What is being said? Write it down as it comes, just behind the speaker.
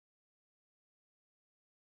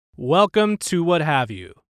Welcome to What Have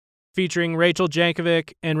You, featuring Rachel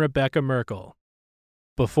Jankovic and Rebecca Merkel.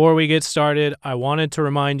 Before we get started, I wanted to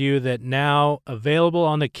remind you that now available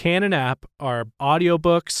on the Canon app are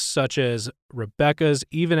audiobooks such as Rebecca's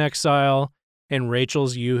Even Exile and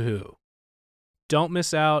Rachel's Yoo-Hoo. Don't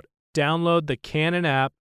miss out. Download the Canon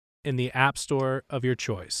app in the App Store of your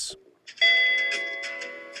choice.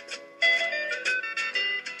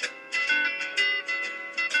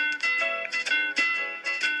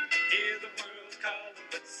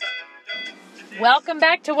 Welcome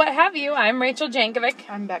back to What Have You. I'm Rachel Jankovic.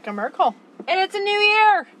 I'm Becca Merkel. And it's a new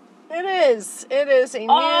year. It is. It is a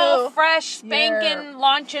All new fresh, spanking,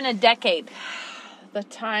 launching a decade. The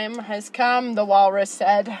time has come, the walrus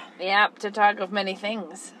said. Yep, to talk of many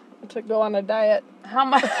things. To go on a diet. How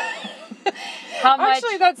much?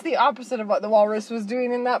 Actually, that's the opposite of what the walrus was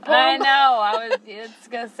doing in that poem. I know. I was just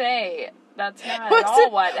going to say, that's not at all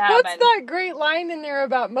what happened. What's that great line in there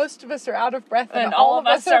about most of us are out of breath and all of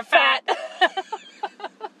us are fat?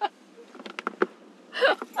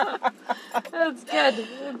 That's good.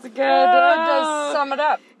 That's good. Oh, it does sum it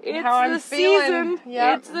up. It's how I'm the feeling. Season.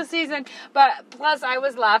 Yep. It's the season. But plus, I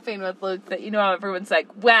was laughing with Luke that, how everyone's like,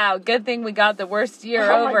 wow, good thing we got the worst year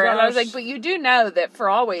over. And I was like, but you do know that for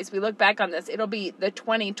always, we look back on this, it'll be the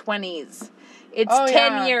 2020s. It's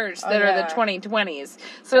 10 years that are the 2020s.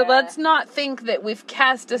 So let's not think that we've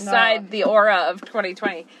cast aside the aura of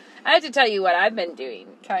 2020. I have to tell you what I've been doing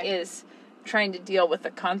is trying to deal with the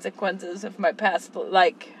consequences of my past,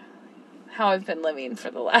 like how I've been living for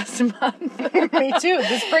the last month. Me too.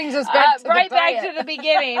 This brings us back to back to the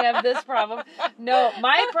beginning of this problem. No,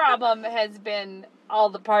 my problem has been all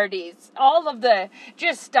the parties, all of the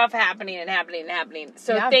just stuff happening.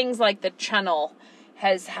 So things like the channel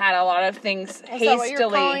has had a lot of things hastily. Is that what you're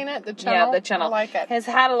calling it? The channel? Yeah, the channel. I like it. Has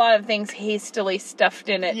had a lot of things hastily stuffed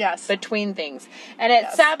in it between things. And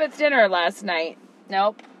at Sabbath dinner last night,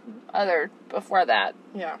 before that.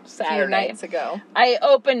 Yeah, Saturday. A few nights ago. I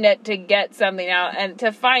opened it to get something out and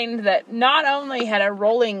to find that not only had a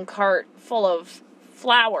rolling cart full of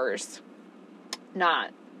flowers,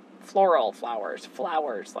 not floral flowers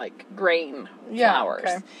like grain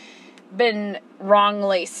flowers, been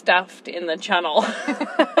wrongly stuffed in the channel.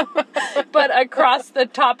 But across the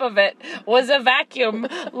top of it was a vacuum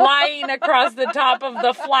lying across the top of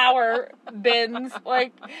the flower bins.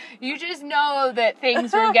 Like, you just know that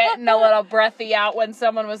things were getting a little breathy out when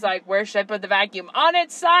someone was like, where should I put the vacuum? On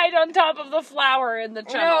its side on top of the flower in the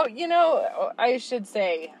channel. I should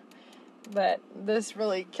say that this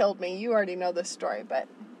really killed me. You already know this story, but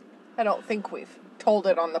I don't think we've told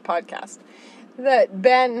it on the podcast. That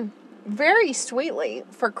Ben, very sweetly,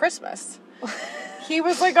 for Christmas, he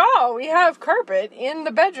was like, oh, we have carpet in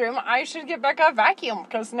the bedroom. I should get Becca a vacuum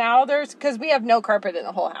because we have no carpet in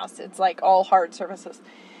the whole house. It's like all hard surfaces.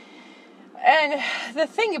 And the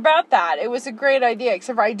thing about that, it was a great idea,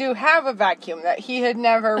 except for I do have a vacuum that he had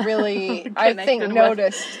never really,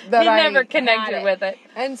 noticed that I never connected with it.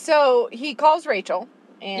 And so he calls Rachel.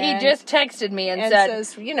 And he just texted me and said,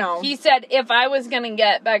 says, he said, if I was going to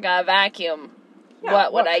get Becca a vacuum,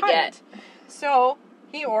 what would I get? So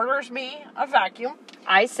he orders me a vacuum.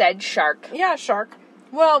 I said shark. Yeah, shark.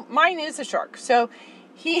 Well, mine is a shark. So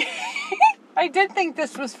I did think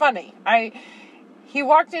this was funny. He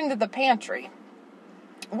walked into the pantry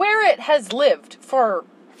where it has lived for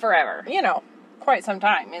forever. Quite some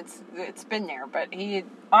time. It's been there, but he had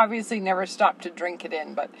obviously never stopped to drink it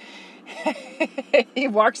in. But he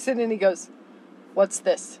walks in and he goes, "What's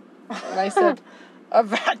this?" And I said, "A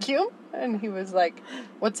vacuum." And he was like,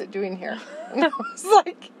 "What's it doing here?" And I was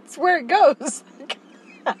like, "It's where it goes."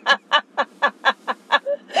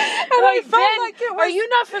 Are you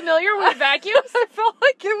not familiar with vacuums? I felt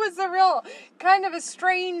like it was a real kind of a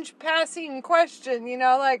strange passing question,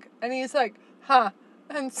 and he's like, "Huh."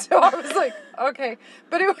 And so I was like, okay.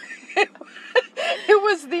 But it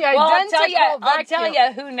was the identical vacuum. I'll tell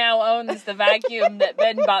you who now owns the vacuum that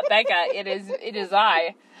Ben bought Becca. It is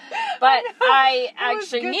I. But I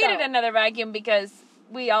actually needed another vacuum because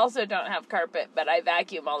we also don't have carpet, but I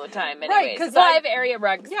vacuum all the time anyways. Right, because I have area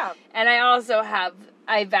rugs. Yeah. And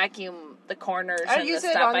I vacuum the corners and the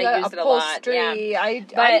stuff. I use it a lot. Yeah.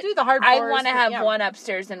 I do the hard floors. I want to have one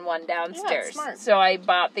upstairs and one downstairs. Yeah, smart. So I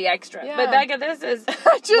bought the extra. Yeah. But Becca, this is,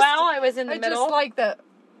 I was in the middle. I just like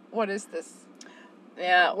what is this?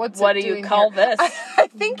 Yeah. What do you call this? I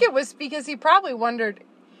think it was because he probably wondered,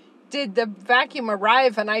 did the vacuum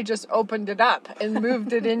arrive and I just opened it up and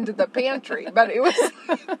moved it into the pantry? But it was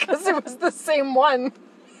because it was the same one.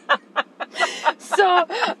 So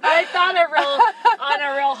I thought on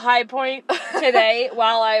a real high point today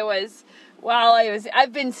while I was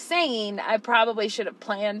I've been saying I probably should have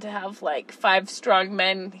planned to have like 5 strong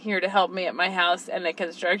men here to help me at my house and a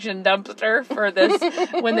construction dumpster for this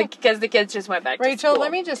because the kids just went back to Rachel, school.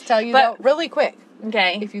 let me just tell you though, really quick.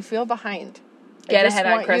 Okay. If you feel behind, Get I just ahead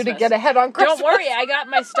on want Christmas. you to get ahead on Christmas. Don't worry, I got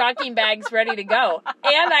my stocking bags ready to go.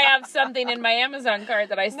 And I have something in my Amazon cart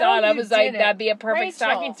that I saw and I was like, that'd be a perfect Rachel.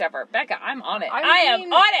 stocking stuffer. Becca, I'm on it. I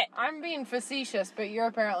am on it. I'm being facetious, but you're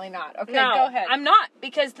apparently not. Okay, No, go ahead. I'm not,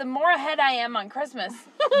 because the more ahead I am on Christmas,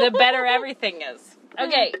 the better everything is.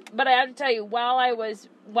 Okay, but I have to tell you, while I was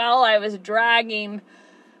dragging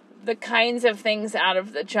the kinds of things out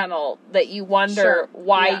of the channel that you wonder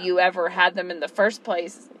why you ever had them in the first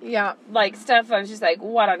place. Yeah. Like stuff I was just like,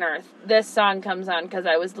 what on earth? This song comes on because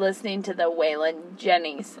I was listening to the Waylon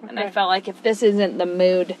Jennings. And I felt like if this isn't the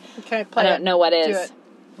mood, Okay, I don't know what is. Do it.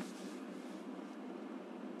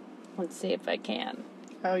 Let's see if I can.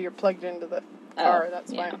 Oh, you're plugged into the car.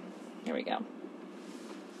 That's fine. Here we go.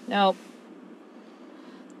 Nope.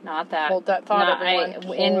 Not that. Hold that thought, everyone.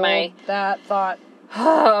 Hold that thought.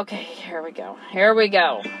 Oh, okay, here we go. Here we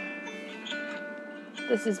go.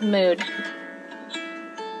 This is mood. So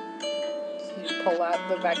you pull out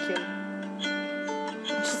the vacuum.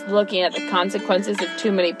 Just looking at the consequences of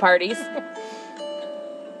too many parties.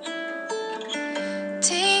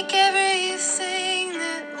 Take everything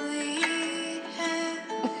that we have.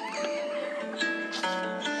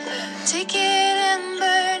 Take it and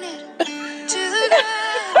burn it to the ground.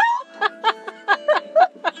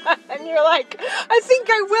 And you're like, I think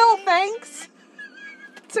I will, thanks.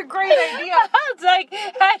 It's a great idea. It's like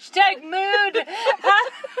 #mood.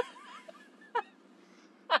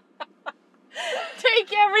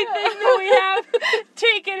 Take everything that we have,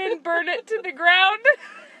 take it and burn it to the ground.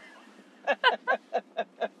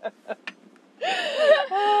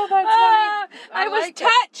 Oh, that's funny. I was like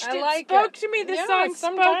touched. I It like spoke to me. The song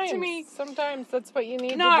sometimes, spoke to me. Sometimes that's what you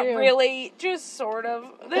need Not to do. really, just sort of.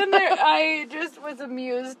 Then I just was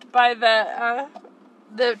amused by the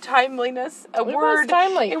timeliness. Was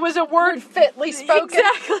timely. It was a word fitly spoken.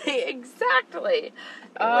 Exactly. It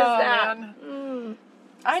Oh, was that. man.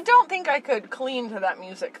 I don't think I could clean to that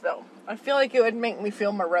music, though. I feel like it would make me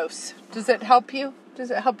feel morose. Does it help you?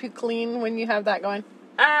 Does it help you clean when you have that going?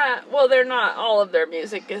 Well, they're not. All of their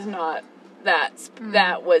music is not that.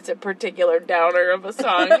 That was a particular downer of a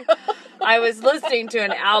song. I was listening to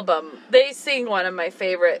an album. They sing one of my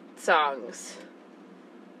favorite songs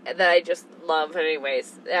that I just love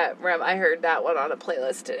anyways. I heard that one on a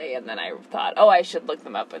playlist today, and then I thought, I should look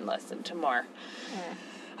them up and listen to more.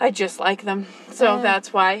 I just like them. So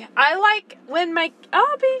that's why. I like when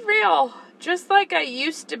I'll be real, just like I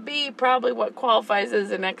used to be, probably what qualifies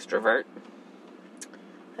as an extrovert.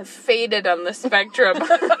 I've faded on the spectrum.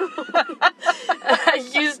 I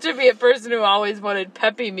used to be a person who always wanted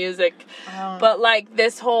peppy music. But like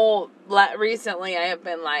this whole, recently I have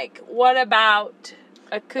been like, what about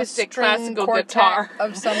acoustic classical guitar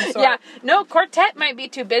of some sort? Yeah, no, quartet might be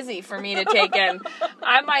too busy for me to take in.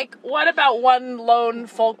 I'm like, what about one lone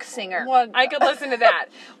folk singer? I could listen to that.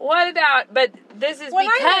 But this is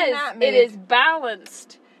because it is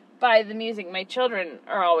balanced by the music my children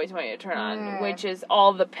are always wanting to turn on, which is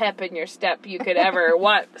all the pep in your step you could ever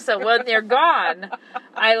want. So when they're gone,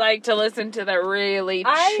 I like to listen to the really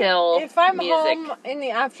chill if I'm music. home in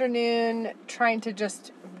the afternoon trying to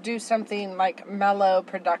just do something like mellow,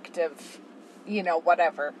 productive,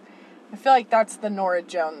 whatever, I feel like that's the Norah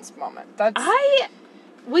Jones moment.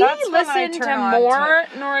 We listen to more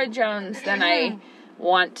Norah Jones than I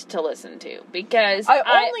want to listen to, because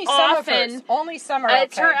only some are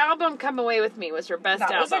it's her album "Come Away With Me" was her best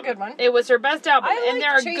album. That was a good one. It was her best album, and there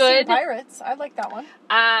are Chasing good Pirates. I like that one.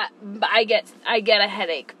 But I get a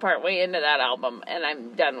headache partway into that album, and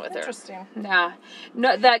I'm done with her. Interesting.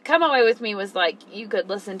 No, that "Come Away With Me" was like you could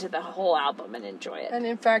listen to the whole album and enjoy it. And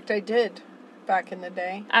in fact, I did back in the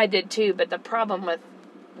day. I did too, but the problem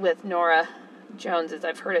with Norah Jones is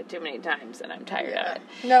I've heard it too many times and I'm tired of it.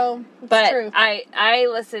 No, it's true. I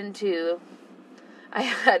listened to,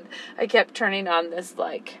 I kept turning on this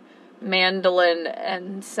like mandolin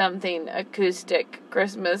and something acoustic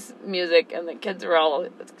Christmas music, and the kids were all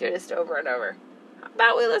just over and over. How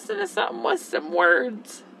about we listen to something with some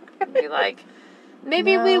words? Be like,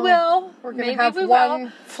 maybe we will. We're going to have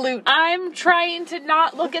one flute. I'm trying to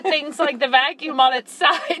not look at things like the vacuum on its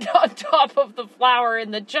side on top of the flower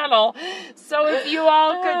in the channel. So if you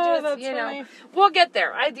all could just, we'll get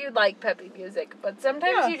there. I do like peppy music, but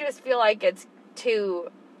sometimes you just feel like it's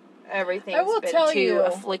everything's been too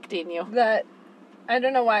afflicting you. That, I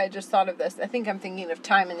don't know why I just thought of this. I think I'm thinking of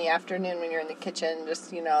time in the afternoon when you're in the kitchen,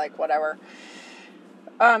 just, like whatever.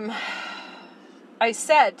 I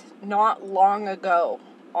said not long ago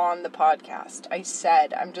on the podcast, I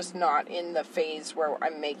said I'm just not in the phase where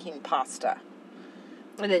I'm making pasta.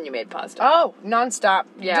 And then you made pasta. Oh, nonstop.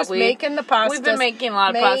 Yeah, just making the pasta. We've been making a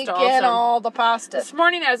lot of pasta also. Making all the pasta. This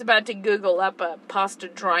morning I was about to Google up a pasta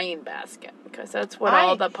drying basket because that's what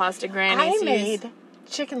all the pasta grannies use. I made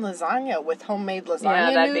chicken lasagna with homemade lasagna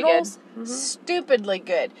Yeah, that'd noodles. be good. Mm-hmm. Stupidly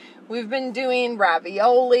good. We've been doing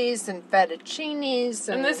raviolis and fettuccinis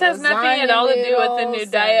and this has nothing at all to do with the new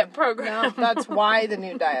diet program. No, that's why the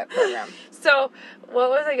new diet program. So, what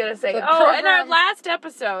was I going to say? In our last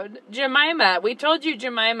episode, Jemima, we told you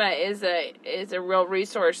Jemima is a real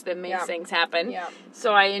resource that makes things happen. Yeah.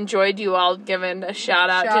 So I enjoyed you all giving a shout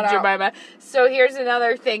out to Jemima. So here's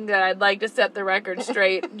another thing that I'd like to set the record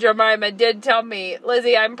straight. Jemima did tell me,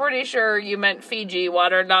 Lizzie, I'm pretty sure you meant Fiji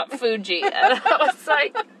water, not Fuji. And I was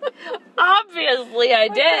like, obviously I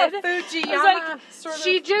did. Fujiyama,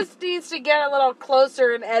 she just needs to get a little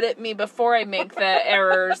closer and edit me before I make the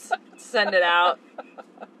errors. Send it out.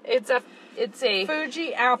 It's a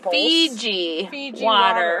Fuji apples. Fiji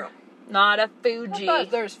water, not a Fuji. I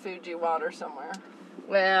thought there's Fuji water somewhere.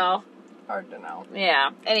 Well, hard to know. Yeah.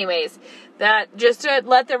 Anyways, that just to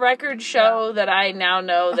let the record show that I now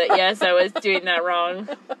know that yes, I was doing that wrong.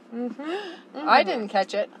 I didn't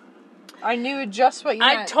catch it. I knew just what you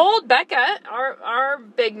meant. I told Becca our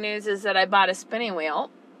big news is that I bought a spinning wheel.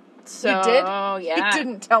 So, you did? Yeah. You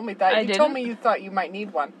didn't tell me that. You told me you thought you might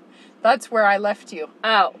need one. That's where I left you.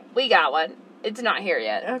 Oh, we got one. It's not here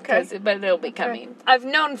yet. Okay. But it'll be coming. I've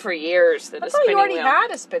known for years that I a thought spinning you already wheel. had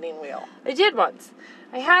a spinning wheel. I did once.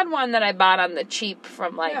 I had one that I bought on the cheap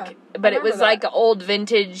from but it was that. like an old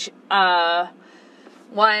vintage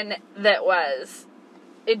one that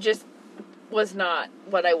it just was not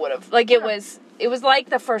what I would have. It was like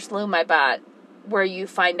the first loom I bought where you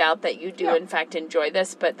find out that you do in fact enjoy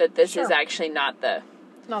this, but that this is actually not the...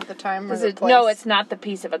 Not the time or the place. No, it's not the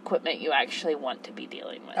piece of equipment you actually want to be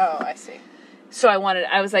dealing with. Oh, I see. So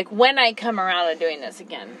I was like, when I come around to doing this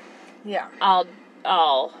again, I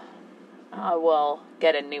will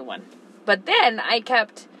get a new one. But then I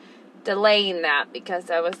kept delaying that because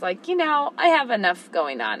I was like, I have enough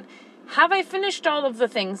going on. Have I finished all of the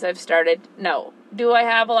things I've started? No. Do I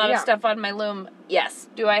have a lot of stuff on my loom? Yes.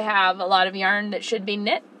 Do I have a lot of yarn that should be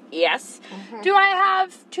knit? Yes. Mm-hmm. Do I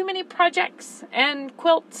have too many projects and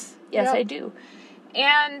quilts? Yes, I do.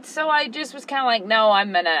 And so I just was kind of like, no,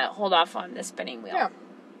 I'm going to hold off on the spinning wheel. Yeah.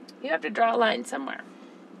 You have to draw a line somewhere.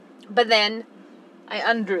 But then I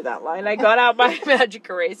undrew that line. I got out my magic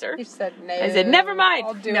eraser. You said no. I said, never mind.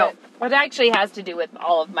 I'll do it. It actually has to do with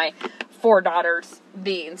all of my 4 daughters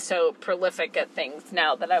being so prolific at things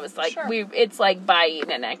now that I was like, it's like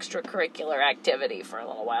buying an extracurricular activity for a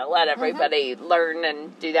little while. Let everybody learn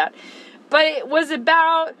and do that. But it was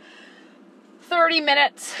about 30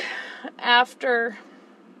 minutes after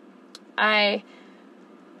I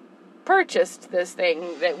purchased this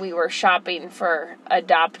thing that we were shopping for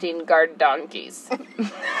adopting guard donkeys.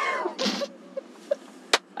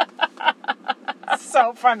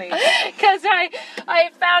 So funny. Because I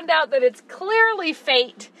found out that it's clearly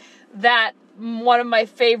fate that one of my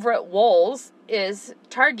favorite wools is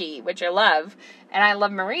Targhee, which I love, and I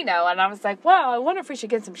love merino, and I was like, well, I wonder if we should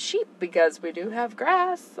get some sheep because we do have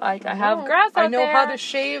grass. I have grass out there. I know how to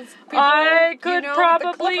shave people. I could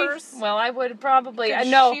probably. Well, I would probably. I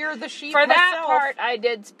know shear the sheep for that myself. part, I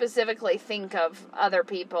did specifically think of other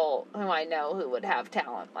people who I know who would have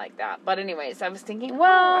talent like that. But anyways, I was thinking,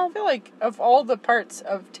 well, I feel like of all the parts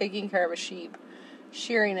of taking care of a sheep,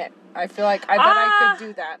 shearing it, I feel like I could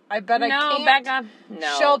do that. I bet I can't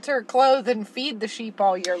shelter, clothe, and feed the sheep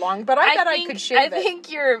all year long, but I bet I could shave it. I think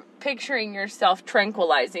you're picturing yourself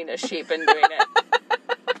tranquilizing a sheep and doing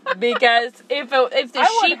it. Because if the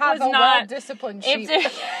sheep was not disciplined sheep,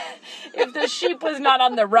 if the sheep was not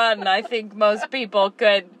on the run, I think most people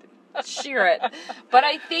could shear it. But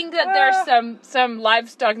I think that there's some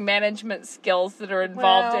livestock management skills that are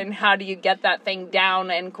involved in how do you get that thing down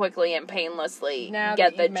and quickly and painlessly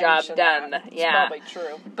get the job done. It's probably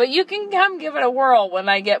true. But you can come give it a whirl when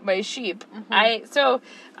I get my sheep. So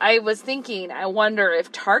I was thinking, I wonder if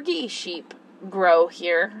Targhee sheep grow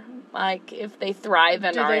here, like if they thrive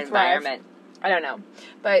in our environment. I don't know.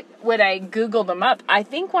 But when I Googled them up, I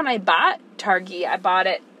think when I bought Targhee, I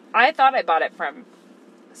thought I bought it from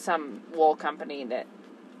some wool company that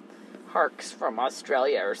harks from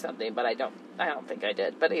Australia or something, but I don't think I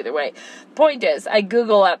did. But either way, point is, I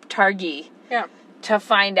Google up Targhee to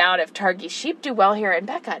find out if Targhee sheep do well here. And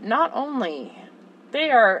Becca, not only they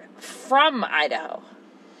are from Idaho,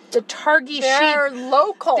 the Targhee sheep, they're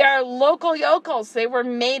local. They're local yokels. They were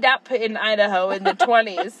made up in Idaho in the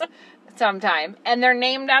 20s. sometime. And they're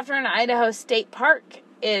named after an Idaho State Park.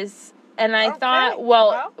 And I Okay. thought,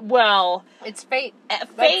 well, It's fate.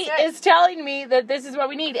 fate That's it. is telling me that this is what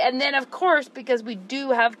we need. And then, of course, because we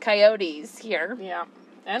do have coyotes here, Yeah.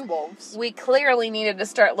 And wolves. we clearly needed to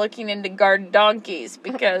start looking into guard donkeys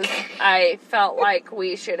because I felt like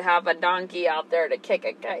we should have a donkey out there to kick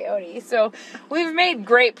a coyote. So we've made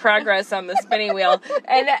great progress on the spinning wheel.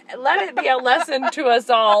 And let it be a lesson to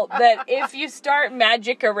us all that if you start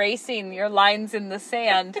magic erasing your lines in the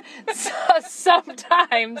sand,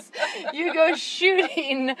 sometimes you go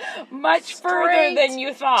shooting much further Straight than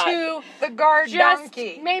you thought. To the guard Just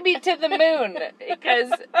donkey. maybe to the moon,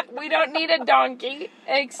 because we don't need a donkey.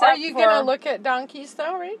 Except Are you going to for- look at donkeys,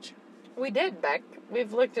 though, Rach? We did, Beck.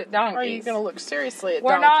 We've looked at donkeys. Or are you going to look seriously at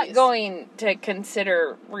We're donkeys? not going to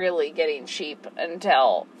consider really getting sheep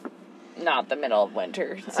until not the middle of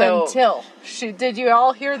winter. So Did you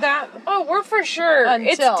all hear that? oh, we're for sure.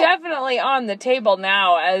 It's Until. definitely on the table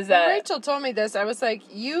now as When a. Rachel told me this, I was like,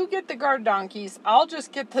 you get the guard donkeys, I'll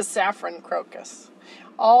just get the saffron crocus.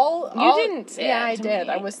 You didn't say Yeah, that I to did.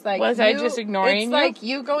 me. I was like, Was I just ignoring it's you? like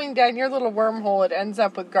you going down your little wormhole, it ends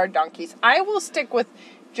up with guard donkeys. I will stick with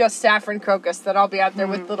just saffron crocus, that I'll be out there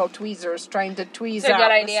with little tweezers trying to tweeze It's a out good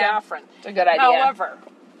the idea. saffron. It's a good idea. However,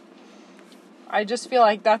 I just feel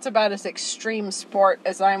like that's about as extreme sport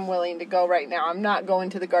as I'm willing to go right now. I'm not going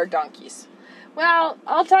to the guard donkeys. Well,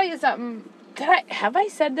 I'll tell you something. Have I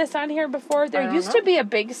said this on here before? There don't used know. to be a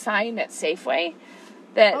big sign at Safeway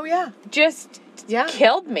that Oh, yeah. just Yeah.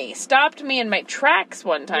 killed me, stopped me in my tracks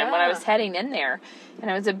one time when I Yeah. was heading in there.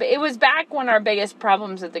 And it was back when our biggest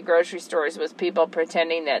problems at the grocery stores was people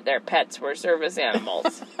pretending that their pets were service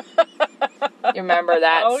animals. You remember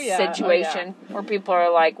that situation where people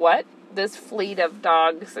are like, what? This fleet of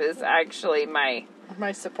dogs is actually my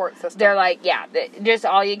support system. they're like, yeah, just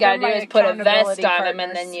all you gotta do They're my is put a vest accountability on them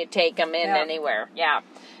and partners. then you take them in Yeah. anywhere. Yeah.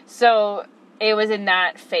 So it was in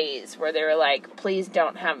that phase where they were like, please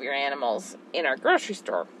don't have your animals in our grocery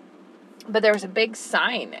store. But there was a big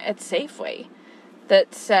sign at Safeway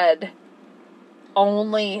that said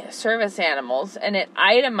only service animals, and it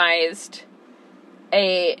itemized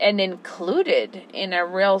and included in a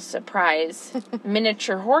real surprise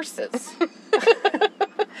miniature horses.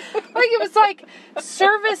 Like it was like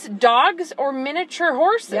service dogs or miniature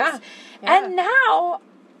horses. Yeah. And now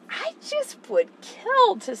I just would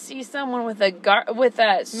kill to see someone with a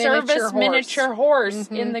service miniature horse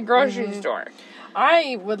in the grocery store.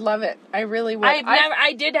 I would love it. I really would.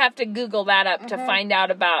 I did have to Google that up to find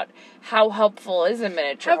out about how helpful is a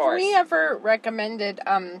miniature Have horse. we ever recommended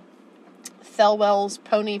Thelwell's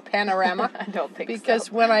Pony Panorama? I don't think Because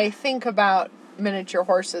so. when I think about miniature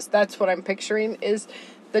horses, that's what I'm picturing is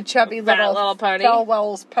the chubby Fat little pony.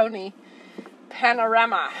 Thelwell's Pony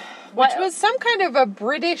Panorama, which What- was some kind of a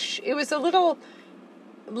British. It was a little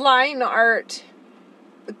line art,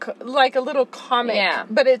 like a little comic. Yeah.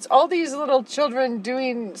 But it's all these little children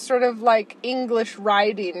doing sort of like English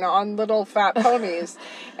riding on little fat ponies.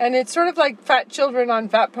 And it's sort of like fat children on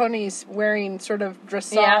fat ponies wearing sort of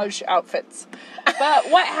dressage outfits. But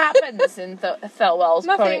what happens in Thelwell's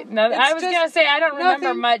Nothing. Pony? No, It's I was just going to say, I don't remember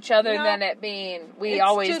nothing. much other No. than it being, we It's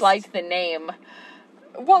always just- liked the name.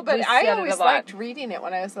 Well, but We I said it always a lot. liked reading it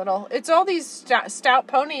when I was little. It's all these stout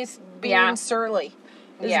ponies being Yeah. surly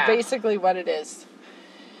is Yeah. basically what it is.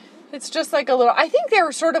 It's just like a little... I think they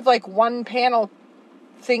were sort of like one panel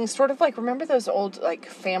things, sort of like, remember those old like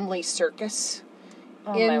family circus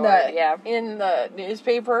Oh, my word, yeah. in the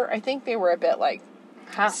newspaper? I think they were a bit like...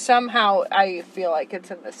 Huh. Somehow I feel like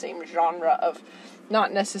it's in the same genre of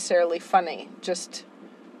not necessarily funny, just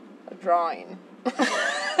a drawing.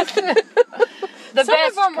 The Some best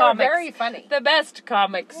of them comics, were very funny. The best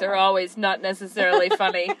comics are always not necessarily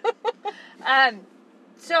funny.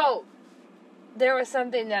 So, there was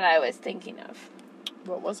something that I was thinking of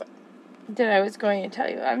What was it? that I was going to tell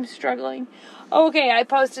you. I'm struggling. Okay, I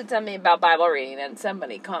posted something about Bible reading and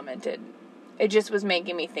somebody commented. It just was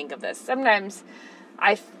making me think of this. Sometimes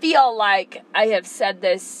I feel like I have said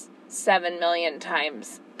this 7 million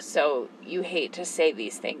times, so you hate to say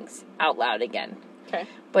these things out loud again. Okay.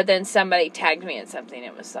 But then somebody tagged me in something.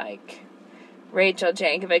 It was like, Rachel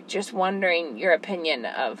Jankovic, just wondering your opinion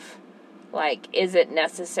of, like, is it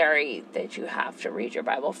necessary that you have to read your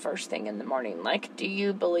Bible first thing in the morning? Like, do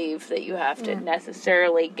you believe that you have to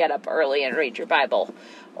necessarily get up early and read your Bible,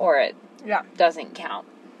 or it Yeah. doesn't count?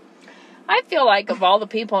 I feel like of all the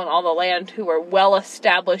people in all the land who are well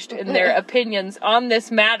established in their opinions on this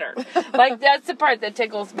matter, like, that's the part that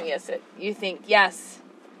tickles me, is it? You think, yes,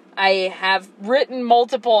 I have written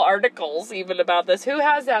multiple articles even about this. Who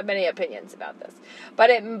has that many opinions about this? But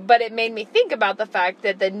it made me think about the fact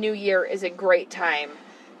that the new year is a great time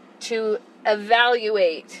to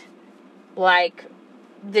evaluate, like,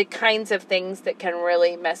 the kinds of things that can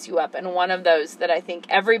really mess you up. And one of those that I think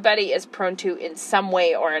everybody is prone to in some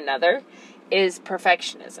way or another is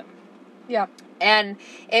perfectionism. Yeah. And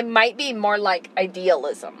it might be more like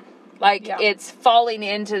idealism. Like, it's falling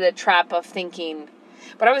into the trap of thinking.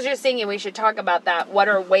 But I was just thinking we should talk about that. What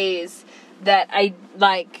are ways that I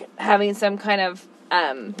like having some kind of,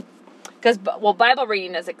 Bible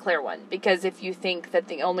reading is a clear one. Because if you think that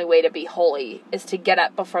the only way to be holy is to get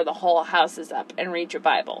up before the whole house is up and read your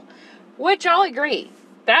Bible, which I'll agree,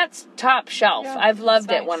 that's top shelf. Yeah, I've loved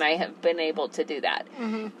nice. it when I have been able to do that.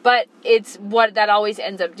 Mm-hmm. But it's what that always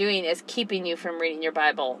ends up doing is keeping you from reading your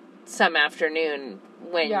Bible some afternoon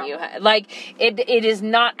when you it is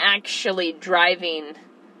not actually driving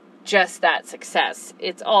just that success.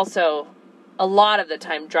 It's also a lot of the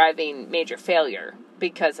time driving major failure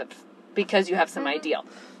because you have some ideal.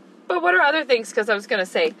 But what are other things? Because I was going to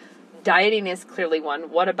say, dieting is clearly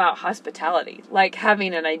one. What about hospitality? Like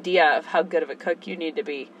having an idea of how good of a cook you need to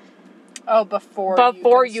be. Oh,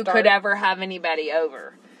 before you could ever have anybody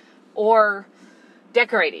over. Or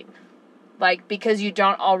decorating. Like, because you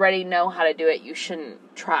don't already know how to do it, you shouldn't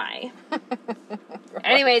try. Right.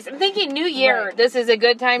 Anyways, I'm thinking New Year, Right. This is a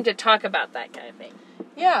good time to talk about that kind of thing.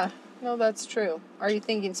 Yeah. No, that's true. Are you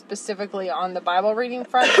thinking specifically on the Bible reading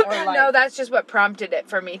front? Or like... No, that's just what prompted it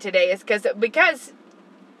for me today. Is because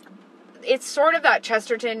it's sort of that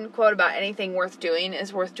Chesterton quote about anything worth doing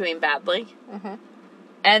is worth doing badly. Mm-hmm.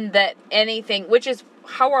 And that anything, which is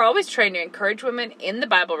how we're always trying to encourage women in the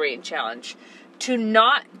Bible reading challenge, to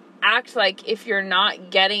not act like if you're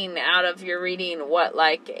not getting out of your reading what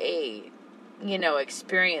like a,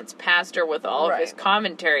 experienced pastor with all of his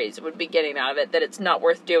commentaries would be getting out of it, that it's not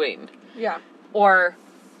worth doing. Yeah. Or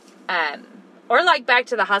like back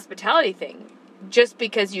to the hospitality thing, just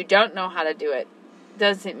because you don't know how to do it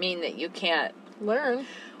doesn't mean that you can't learn.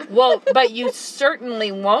 Well, but you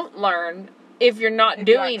certainly won't learn if you're not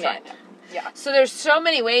doing it. Yeah. So there's so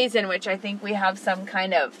many ways in which I think we have some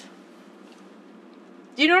kind of,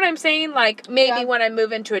 do you know what I'm saying? Like, maybe when I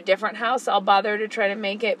move into a different house, I'll bother to try to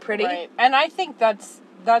make it pretty. Right. And I think that's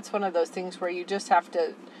one of those things where you just have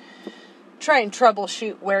to try and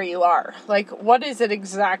troubleshoot where you are. Like, what is it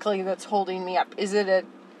exactly that's holding me up? Is it an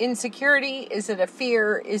insecurity? Is it a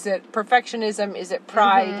fear? Is it perfectionism? Is it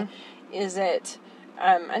pride? Mm-hmm. Is it...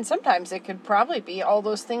 and sometimes it could probably be all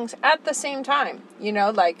those things at the same time. You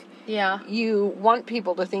want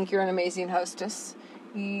people to think you're an amazing hostess.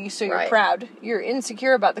 So you're proud. You're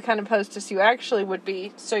insecure about the kind of hostess you actually would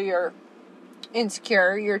be. So you're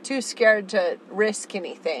insecure. You're too scared to risk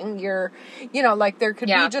anything. There could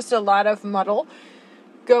be just a lot of muddle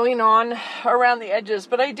going on around the edges.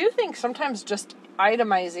 But I do think sometimes just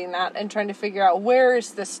itemizing that and trying to figure out where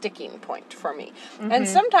is the sticking point for me. Mm-hmm. And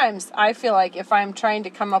sometimes I feel like if I'm trying to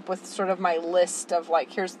come up with sort of my list of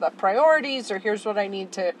like, here's the priorities or here's what I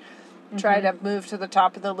need to try to move to the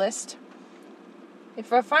top of the list.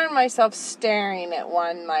 If I find myself staring at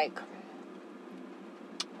one, like,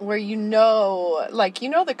 where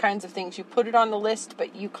the kinds of things you put it on the list,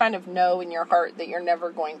 but you kind of know in your heart that you're never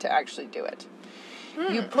going to actually do it.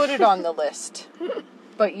 You put it on the list,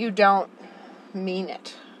 but you don't mean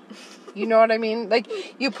it. You know what I mean? Like,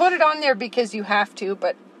 you put it on there because you have to,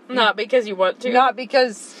 but not because you want to. Not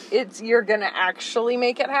because you're going to actually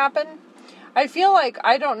make it happen. I feel like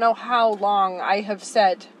I don't know how long I have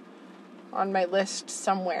said on my list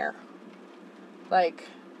somewhere, like,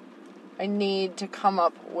 I need to come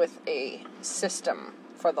up with a system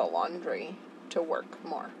for the laundry to work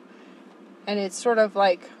more. And it's sort of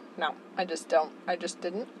like, no, I just don't. I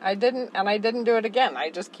didn't, and I didn't do it again.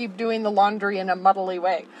 I just keep doing the laundry in a muddly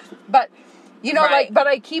way. But, but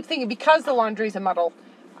I keep thinking, because the laundry's a muddle,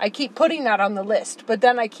 I keep putting that on the list, but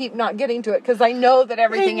then I keep not getting to it, because I know that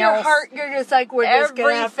everything else... In your heart, you're just like, we're just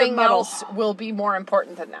going to have to muddle. Everything else will be more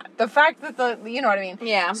important than that. The fact that you know what I mean?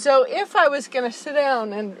 Yeah. So if I was going to sit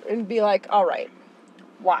down and be like, all right,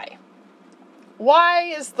 why? Why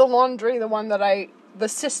is the laundry the one that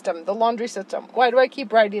the laundry system, why do I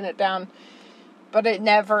keep writing it down, but it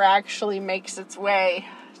never actually makes its way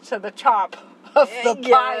to the top of the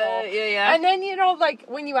pile? Yeah. And then,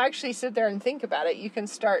 when you actually sit there and think about it, you can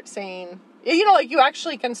start saying, you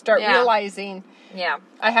actually can start realizing,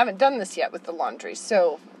 I haven't done this yet with the laundry,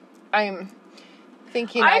 so I'm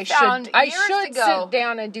thinking I should sit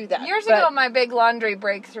down and do that. Years ago, my big laundry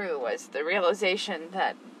breakthrough was the realization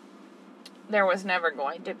that there was never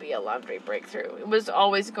going to be a laundry breakthrough. It was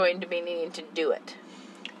always going to be needing to do it.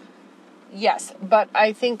 Yes, but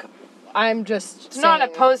I think I'm just Not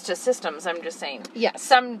saying- opposed to systems. I'm just saying. Yes.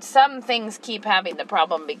 Some things keep having the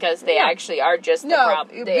problem because they actually are just the No,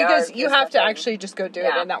 problem. because you have to actually just go do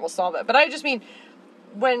it, and that will solve it. But I just mean,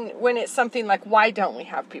 when it's something like, why don't we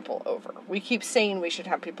have people over? We keep saying we should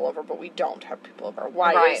have people over, but we don't have people over.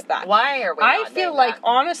 Why is that? Why are we? I not feel doing like, that?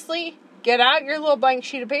 honestly, get out your little blank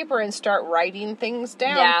sheet of paper and start writing things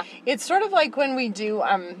down. Yeah. It's sort of like when we do,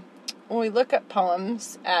 when we look at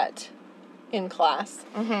poems in class,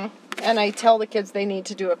 and I tell the kids they need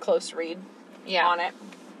to do a close read on it.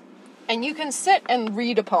 And you can sit and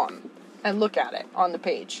read a poem and look at it on the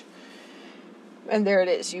page. And there it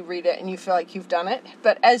is. You read it and you feel like you've done it.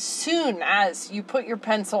 But as soon as you put your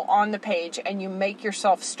pencil on the page and you make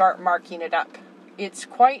yourself start marking it up, it's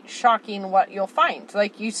quite shocking what you'll find.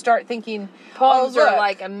 Like, you start thinking, Poems oh, are look.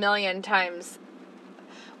 like a million times.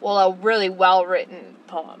 Well, a really well written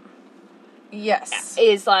poem Yes.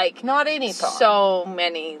 is like Not any poem. so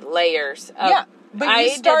many layers. Yeah. But I you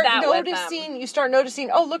did start that with,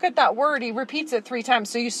 noticing, oh, look at that word. He repeats it 3 times,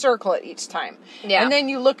 so you circle it each time. Yeah. And then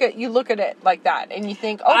you look at it like that, and you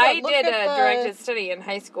think, oh, I but look did at a the... directed study in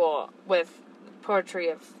high school with poetry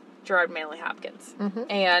of Gerard Manley Hopkins.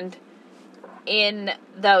 And in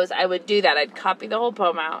those, I would do that. I'd copy the whole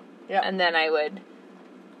poem out. Yeah. And then I would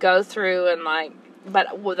go through and but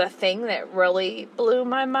the thing that really blew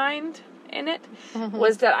my mind in it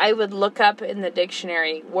was that I would look up in the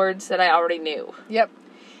dictionary words that I already knew. Yep.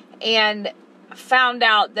 And found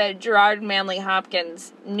out that Gerard Manley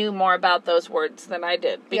Hopkins knew more about those words than I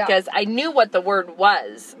did. Because I knew what the word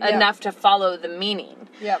was enough to follow the meaning.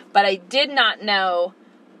 Yep. But I did not know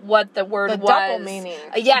what the word The was. double meaning.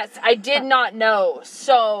 Yes, I did not know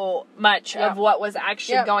so much of what was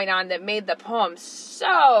actually Yep. going on that made the poem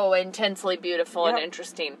so intensely beautiful and Yep.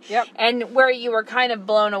 interesting. Yep. And where you were kind of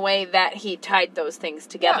blown away that he tied those things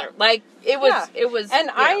together. Yeah. Like, it was, And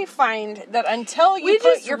I find that until you we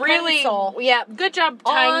put just your really, pencil good job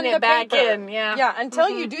tying on it the back paper. in. Yeah. Yeah, until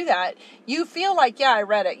you do that, you feel like, I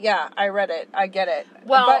read it. Yeah, I read it. I get it.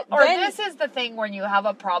 Well, but or then, this is the thing when you have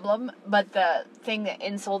a problem, but the thing that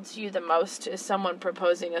insults you the most is someone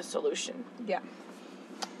proposing a solution. Yeah.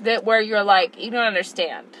 That where you're like, you don't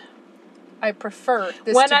understand. I prefer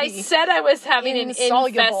this When to I be said I was having an insoluble.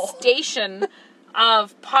 infestation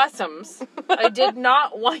of possums, I did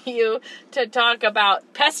not want you to talk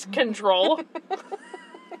about pest control.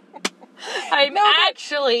 I'm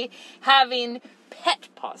actually having pet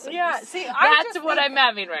possums. Yeah, see, that's what I'm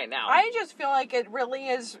having right now. I just feel like it really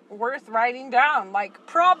is worth writing down. Like,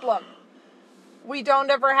 problem. We don't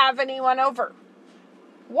ever have anyone over.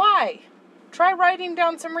 Why? Try writing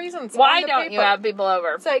down some reasons. Why on the don't paper. you have people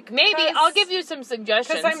over? It's like, maybe I'll give you some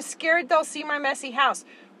suggestions. Because I'm scared they'll see my messy house.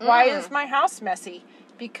 Why is my house messy?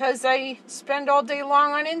 Because I spend all day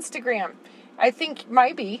long on Instagram. I think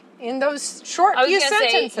maybe in those short I was few gonna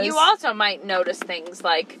sentences. say, you also might notice things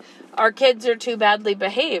like our kids are too badly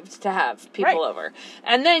behaved to have people over.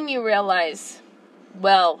 And then you realize,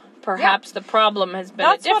 well, perhaps the problem has been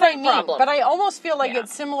That's a different what I mean. problem. But I almost feel like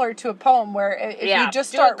it's similar to a poem where if you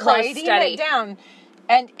just do a start close writing study. it down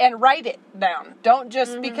and write it down. Don't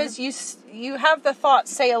just because you have the thought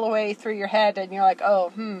sail away through your head and you're like,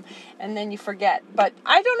 and then you forget. But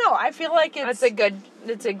I don't know. I feel like it's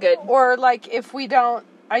It's a good. or like if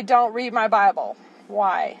I don't read my Bible.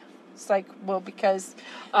 Why? It's like, well, because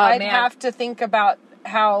I'd have to think about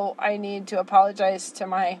how I need to apologize to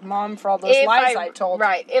my mom for all those lies I told.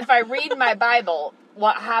 Right. If I read my Bible,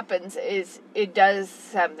 what happens is it does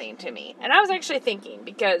something to me. And I was actually thinking,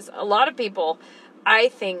 because a lot of people, I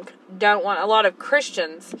think, a lot of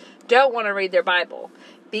Christians don't want to read their Bible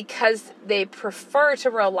because they prefer to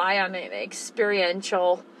rely on an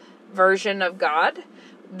experiential version of God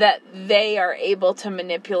that they are able to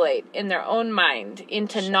manipulate in their own mind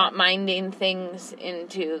into not minding things,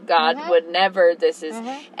 into God would never,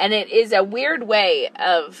 and it is a weird way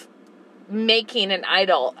of making an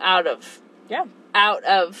idol out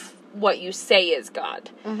of what you say is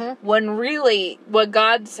God. When really what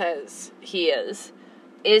God says he is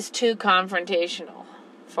too confrontational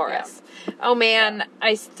for us. Oh man,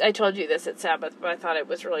 I told you this at Sabbath, but I thought it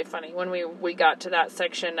was really funny when we got to that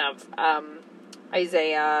section of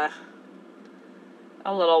Isaiah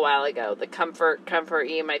a little while ago. The comfort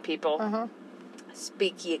ye my people.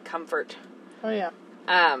 Speak ye comfort. Oh yeah.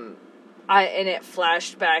 And it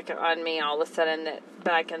flashed back on me all of a sudden that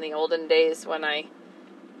back in the olden days when I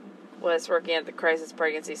was working at the Crisis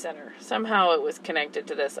Pregnancy Center. Somehow it was connected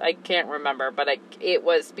to this. I can't remember, but it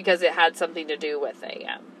was because it had something to do with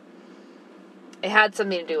it had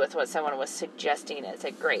something to do with what someone was suggesting as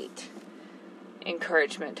a great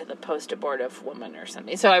encouragement to the post-abortive woman or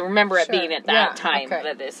something. So I remember it being at that time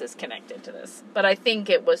that this is connected to this. But I think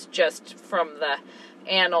it was just from the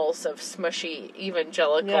annals of smushy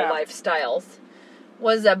evangelical lifestyles.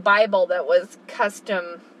 Was a Bible that was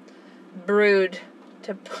custom brewed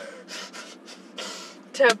to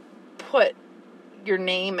put your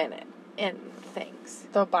name in it in things.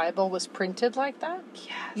 The Bible was printed like that?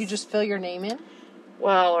 Yes. You just fill your name in?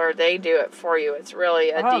 Well, or they do it for you. It's really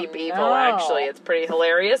a deep evil, actually. It's pretty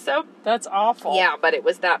hilarious, though. That's awful. Yeah, but it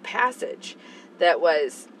was that passage that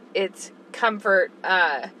was its comfort,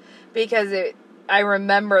 because I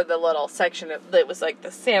remember the little section that was like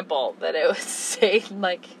the sample that it was saying,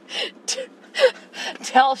 like,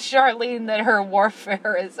 tell Charlene that her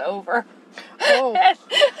warfare is over. Oh.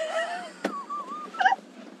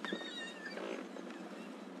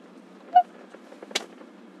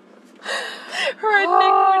 Her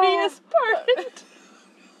iniquity is pardoned.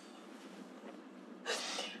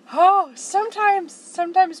 Oh, sometimes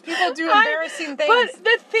people do embarrassing things. But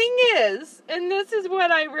the thing is, and this is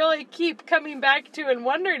what I really keep coming back to and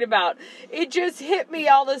wondering about, it just hit me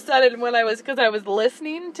all of a sudden because I was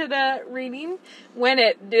listening to the reading when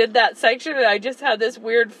it did that section, and I just had this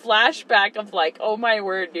weird flashback of like, oh my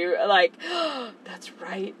word, dude, like, oh, that's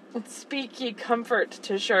right. Speak ye comfort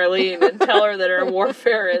to Charlene and tell her that her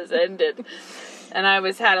warfare is ended. And I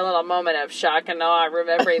had a little moment of shock and awe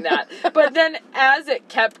remembering that. But then as it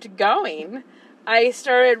kept going, I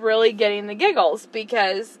started really getting the giggles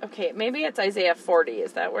because, okay, maybe it's Isaiah 40.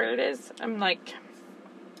 Is that where it is? I'm like,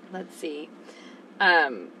 let's see.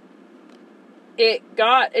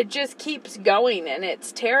 It just keeps going, and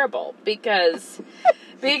it's terrible because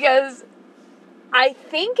I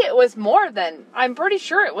think it was I'm pretty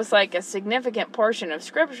sure it was like a significant portion of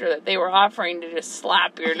scripture that they were offering to just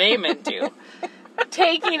slap your name into.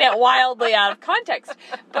 Taking it wildly out of context.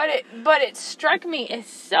 But it struck me as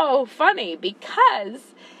so funny because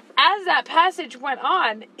as that passage went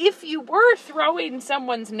on, if you were throwing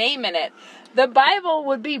someone's name in it, the Bible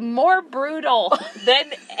would be more brutal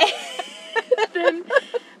than any,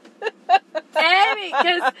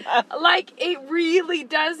 because like it really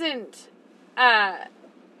doesn't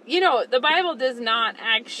the Bible does not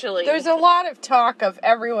actually... There's a lot of talk of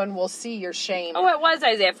everyone will see your shame. Oh, it was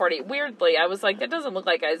Isaiah 40. Weirdly, I was like, that doesn't look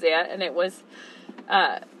like Isaiah, and it was,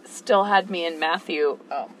 still had me in Matthew.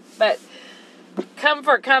 Oh. But,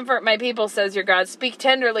 comfort, comfort, my people, says your God. Speak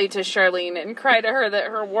tenderly to Charlene, and cry to her that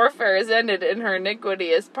her warfare is ended and her iniquity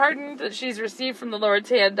is pardoned, that she's received from the Lord's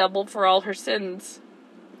hand double for all her sins.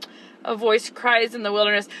 A voice cries in the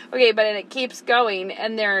wilderness. Okay, but it keeps going,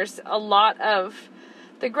 and there's a lot of...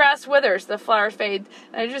 The grass withers, the flower fades.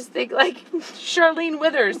 And I just think, like, Charlene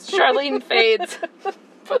withers, Charlene fades.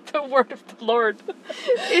 But the word of the Lord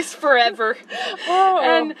is forever. Oh.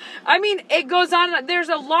 And, I mean, it goes on. There's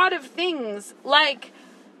a lot of things, like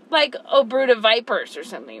oh, brood of vipers or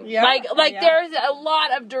something. Yeah. There's a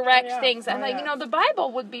lot of direct things. And, the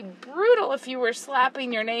Bible would be brutal if you were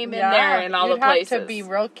slapping your name in there in all the places. You have to be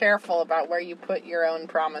real careful about where you put your own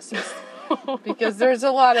promises. Because there's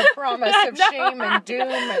a lot of promise of shame and doom.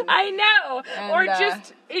 I know.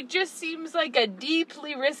 It just seems like a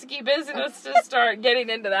deeply risky business to start getting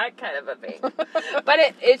into that kind of a thing. But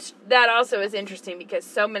that also is interesting because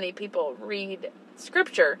so many people read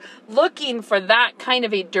scripture looking for that kind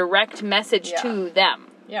of a direct message to them.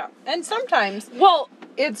 Yeah. And sometimes... Well...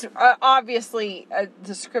 It's obviously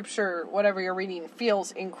the scripture, whatever you're reading,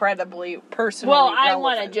 feels incredibly personally relevant. Well, I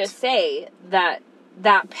want to just say that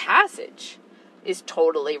passage is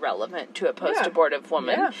totally relevant to a post-abortive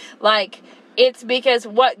woman. Yeah. Like, it's because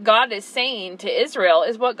what God is saying to Israel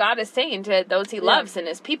is what God is saying to those he loves and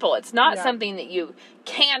his people. It's not something that you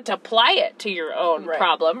can't apply it to your own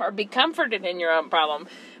problem or be comforted in your own problem.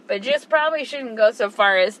 But just probably shouldn't go so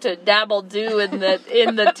far as to dabble-do in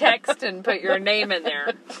the text and put your name in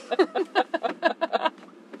there.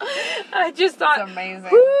 I just thought... It's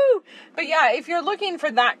amazing. Woo! But yeah, if you're looking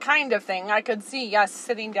for that kind of thing, I could see,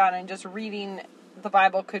 sitting down and just reading the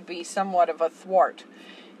Bible could be somewhat of a thwart.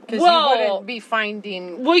 Because you wouldn't be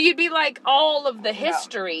finding... Well, you'd be like, all of the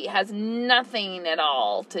history has nothing at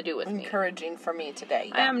all to do with encouraging for me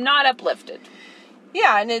today. I am not uplifted.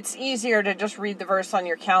 Yeah, and it's easier to just read the verse on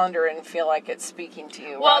your calendar and feel like it's speaking to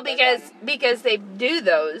you. Well, because they do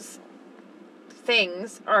those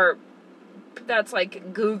things, or that's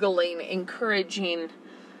like Googling encouraging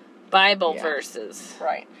Bible verses.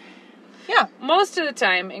 Right. Yeah. Most of the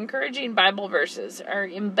time, encouraging Bible verses are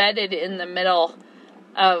embedded in the middle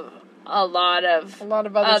of a lot of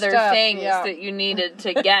other things that you needed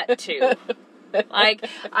to get to. Like,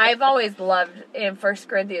 I've always loved in 1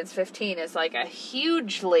 Corinthians 15 is like a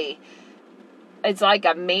hugely it's like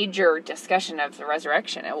a major discussion of the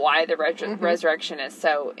resurrection and why the resurrection is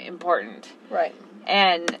so important. Right.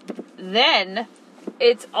 And then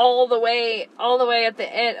it's all the way at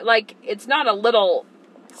the end. Like, it's not a little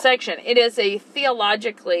section. It is a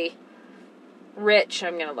theologically rich,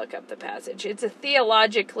 I'm going to look up the passage. It's a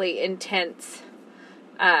theologically intense,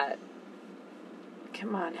 come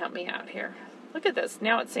on, help me out here. Look at this.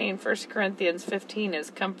 Now it's saying 1 Corinthians 15 is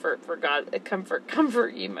comfort for God.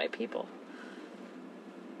 Comfort ye, my people.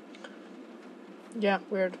 Yeah,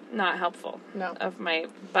 weird. Not helpful. No. Of my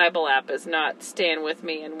Bible app is not staying with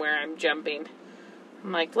me and where I'm jumping.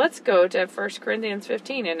 I'm like, let's go to 1 Corinthians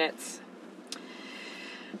 15, and it's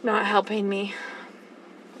not helping me.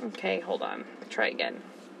 Okay, hold on. Try again.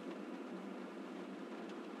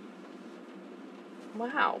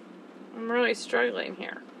 Wow. I'm really struggling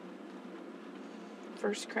here.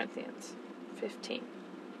 1 Corinthians 15.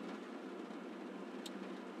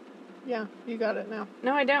 Yeah, you got it now.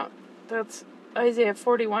 No, I don't. That's Isaiah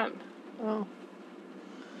 41. Oh.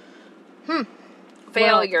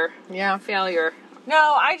 Failure. Well, yeah. Failure.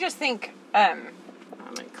 No, I just think I'm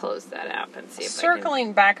going to close that app and see if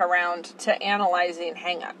circling back around to analyzing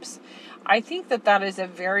hangups. I think that is a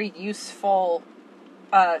very useful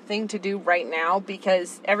thing to do right now,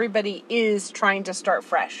 because everybody is trying to start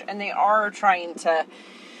fresh, and they are trying to,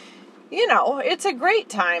 it's a great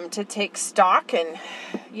time to take stock, and,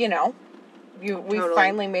 we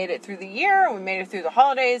finally made it through the year, we made it through the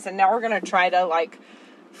holidays, and now we're going to try to,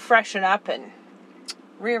 freshen up and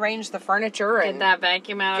rearrange the furniture and get that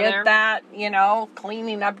vacuum out of there. Get that,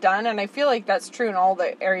 cleaning up done. And I feel like that's true in all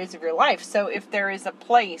the areas of your life. So if there is a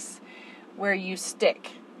place where you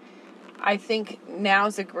stick, I think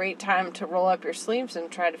now's a great time to roll up your sleeves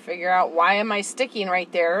and try to figure out, why am I sticking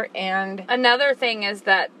right there? And another thing is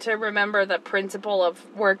that to remember the principle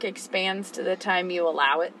of work expands to the time you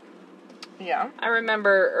allow it. Yeah. I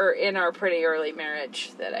remember in our pretty early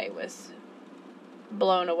marriage that I was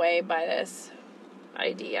blown away by this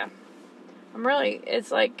idea. I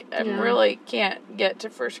really can't get to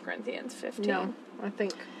 1 Corinthians 15. No, I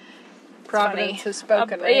think Providence has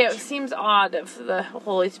spoken. It seems odd of the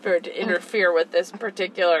Holy Spirit to interfere with this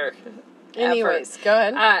particular Anyways, effort. Go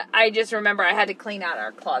ahead. I just remember I had to clean out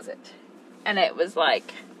our closet. And it was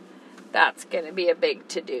like, that's going to be a big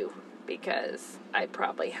to-do, because I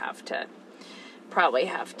probably have to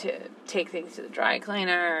take things to the dry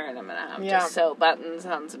cleaner, and I'm going to have to sew buttons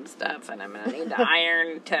on some stuff, and I'm going to need to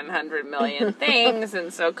iron 100 million things,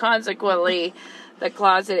 and so consequently, the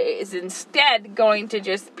closet is instead going to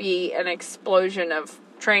just be an explosion of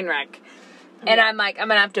train wreck. And I'm like, I'm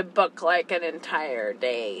going to have to book an entire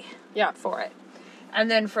day for it.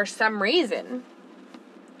 And then for some reason,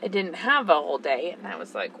 I didn't have a whole day, and I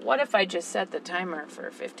was like, what if I just set the timer for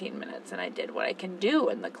 15 minutes, and I did what I can do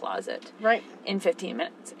in the closet in 15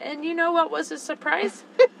 minutes. And you know what was a surprise?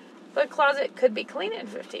 The closet could be clean in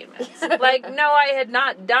 15 minutes. No, I had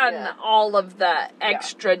not done all of the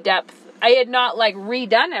extra depth. I had not,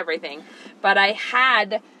 redone everything, but I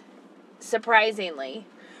had, surprisingly,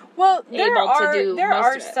 there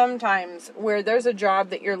are some times where there's a job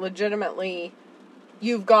that you're legitimately,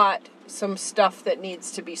 you've got some stuff that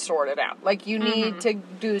needs to be sorted out. You need to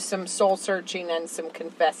do some soul searching and some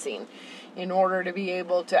confessing in order to be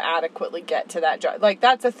able to adequately get to that job.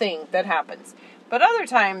 That's a thing that happens. But other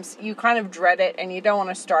times, you kind of dread it and you don't want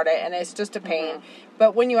to start it, and it's just a pain. Mm-hmm.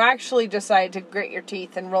 But when you actually decide to grit your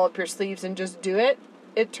teeth and roll up your sleeves and just do it,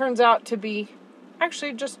 it turns out to be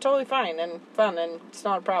actually just totally fine and fun, and it's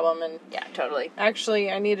not a problem. And yeah, totally.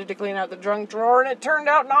 Actually, I needed to clean out the junk drawer, and it turned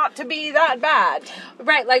out not to be that bad.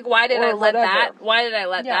 Right, why did I let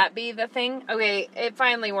that be the thing? Okay, it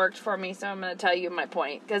finally worked for me, so I'm going to tell you my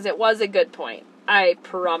point, because it was a good point. I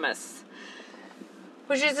promise.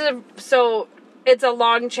 It's a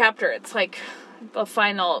long chapter. It's the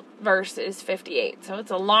final verse is 58. So it's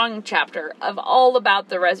a long chapter of all about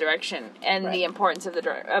the resurrection and the importance of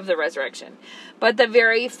the resurrection. But the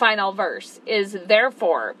very final verse is,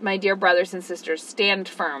 therefore, my dear brothers and sisters, stand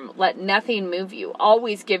firm. Let nothing move you.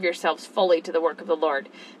 Always give yourselves fully to the work of the Lord,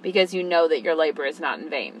 because you know that your labor is not in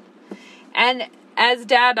vain. And as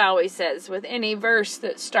Dad always says, with any verse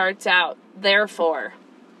that starts out, therefore,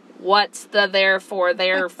 what's the therefore?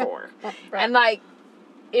 Right. And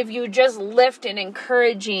if you just lift just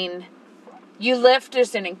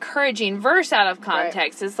an encouraging verse out of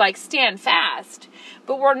context, it's stand fast.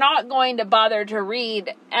 But we're not going to bother to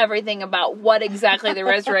read everything about what exactly the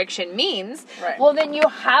resurrection means. Right. Well, then you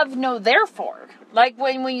have no therefore.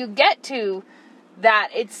 When you get to that,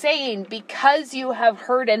 it's saying, because you have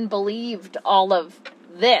heard and believed all of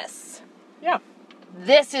this. Yeah.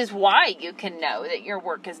 this is why you can know that your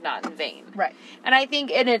work is not in vain. Right. And I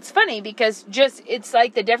think, and it's funny because it's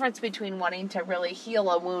like the difference between wanting to really heal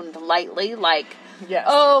a wound lightly, like, Yes.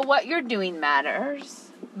 oh, what you're doing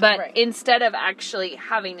matters. But Right. instead of actually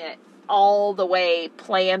having it all the way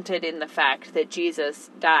planted in the fact that Jesus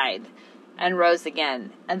died and rose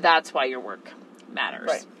again, and that's why your work matters.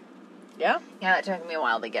 Right. Yeah. Yeah, it took me a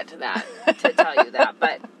while to get to that, to tell you that.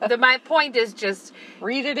 But my point is just,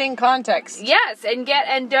 Read it in context. yes, and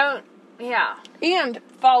don't, yeah. And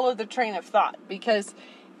follow the train of thought, because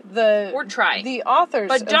Or try. the authors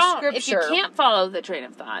But of don't, if you Scripture... can't follow the train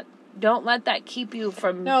of thought, don't let that keep you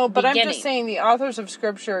from No, but beginning. I'm just saying the authors of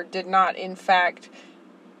Scripture did not, in fact,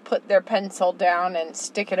 put their pencil down and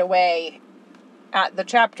stick it away at the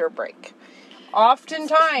chapter break.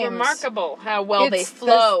 Oftentimes... It's remarkable how well they it's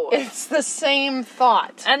flow. It's the same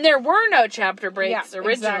thought. And there were no chapter breaks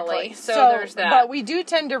originally, exactly. so there's that. But we do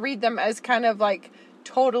tend to read them as kind of like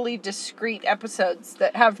totally discrete episodes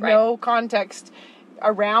that have no context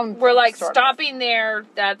around. We're like sort of. stopping there,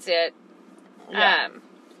 that's it. Yeah.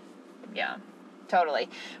 Yeah, totally.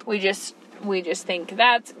 We just think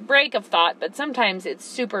that's break of thought, but sometimes it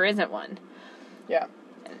super isn't one. Yeah.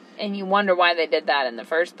 And you wonder why they did that in the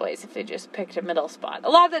first place if they just picked a middle spot.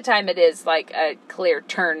 A lot of the time it is like a clear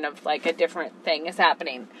turn of like a different thing is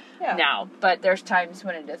happening now. But there's times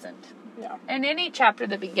when it isn't. Yeah. And any chapter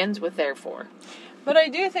that begins with therefore. But I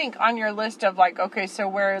do think on your list of like, okay, so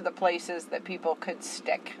where are the places that people could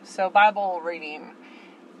stick? So Bible reading,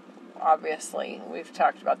 obviously, we've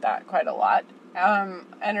talked about that quite a lot.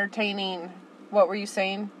 Entertaining, what were you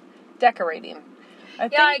saying? Decorating. I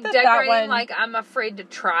think that decorating, one, like, I'm afraid to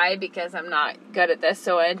try because I'm not good at this.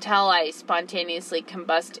 So until I spontaneously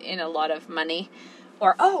combust in a lot of money,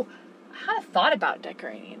 or, I had a thought about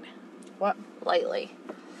decorating. What? Lately.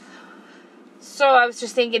 So I was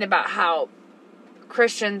just thinking about how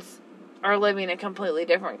Christians are living a completely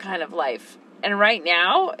different kind of life. And right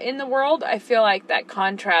now in the world, I feel like that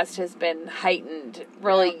contrast has been heightened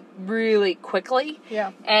really, really quickly.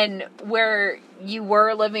 Yeah. And where you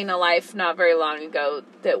were living a life not very long ago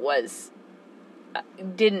that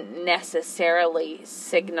didn't necessarily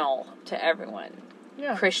signal to everyone,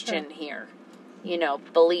 Christian here,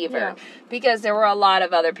 believer. Yeah. Because there were a lot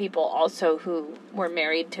of other people also who were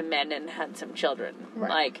married to men and had some children.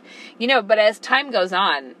 Right. But as time goes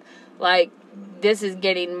on, this is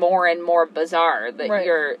getting more and more bizarre that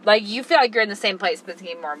you're, you feel like you're in the same place, but it's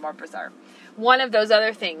getting more and more bizarre. One of those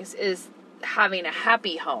other things is having a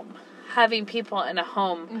happy home. Having people in a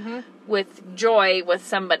home with joy, with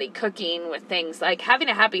somebody cooking, with things. Like, having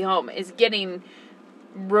a happy home is getting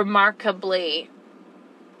remarkably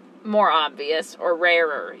more obvious or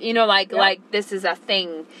rarer. Like this is a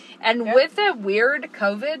thing. And with the weird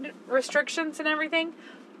COVID restrictions and everything,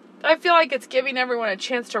 I feel like it's giving everyone a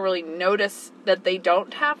chance to really notice that they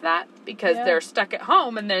don't have that because they're stuck at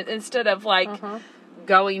home, and then instead of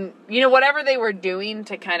going, whatever they were doing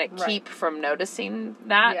to kind of keep from noticing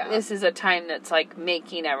that, this is a time that's like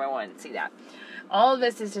making everyone see that. All of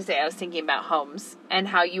this is to say, I was thinking about homes and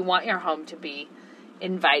how you want your home to be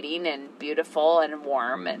inviting and beautiful and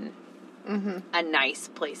warm and a nice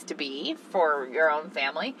place to be for your own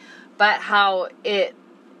family, but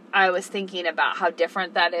I was thinking about how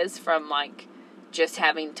different that is from like just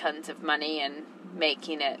having tons of money and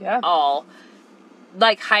making it all,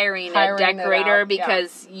 like hiring a decorator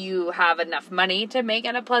because you have enough money to make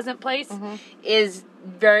it a pleasant place is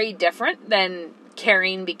very different than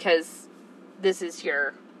caring because this is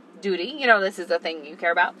your duty. This is a thing you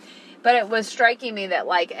care about. But it was striking me that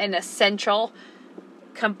like an essential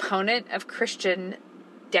component of Christian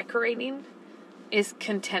decorating is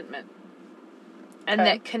contentment. And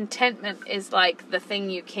that contentment is like the thing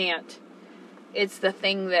you can't. It's the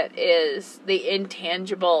thing that is the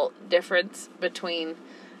intangible difference between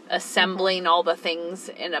assembling all the things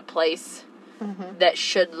in a place that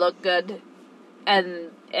should look good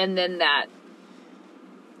and then that.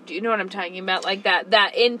 Do you know what I'm talking about? Like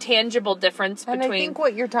that intangible difference between. And I think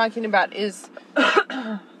what you're talking about is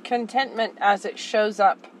contentment as it shows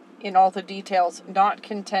up in all the details, not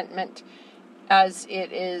contentment as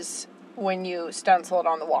it is when you stencil it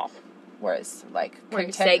on the wall. Whereas, like, where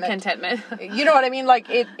you say contentment. You know what I mean? Like,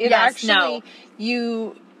 it actually,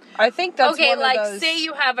 I think that's okay, one like, of those... say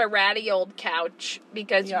you have a ratty old couch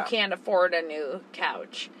because you can't afford a new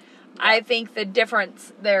couch. Yeah. I think the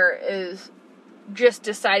difference there is just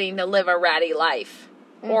deciding to live a ratty life.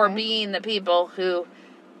 Or being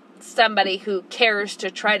somebody who cares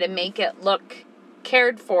to try to make it look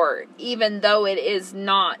cared for, even though it is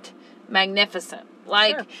not magnificent.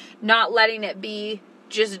 Like, not letting it be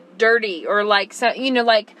just dirty, or like, so,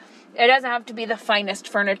 like, It doesn't have to be the finest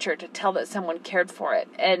furniture to tell that someone cared for it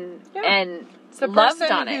and It's the loved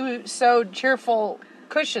person on it. who sewed cheerful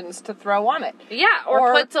cushions to throw on it. Yeah,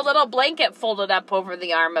 or puts a little blanket folded up over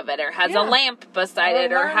the arm of it, or has a lamp beside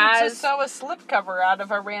it, or learn has to sew a slipcover out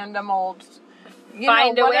of a random old.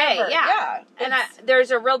 Find a way, whatever. yeah. And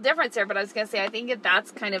there's a real difference there, but I was going to say, I think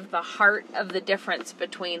that's kind of the heart of the difference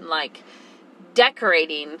between, like,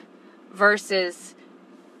 decorating versus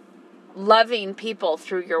loving people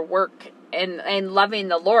through your work and loving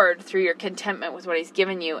the Lord through your contentment with what He's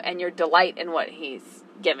given you and your delight in what He's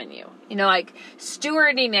given you. You know, like,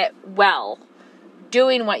 stewarding it well,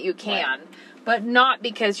 doing what you can, but not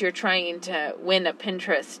because you're trying to win a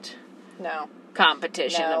Pinterest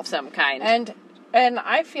competition of some kind. And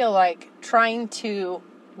I feel like trying to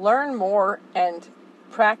learn more and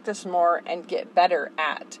practice more and get better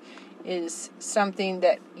at is something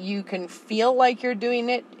that you can feel like you're doing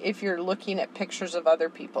it if you're looking at pictures of other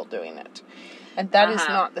people doing it. And that is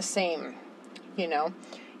not the same, you know.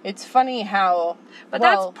 It's funny how... But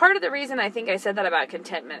that's part of the reason I think I said that about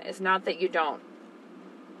contentment, is not that you don't.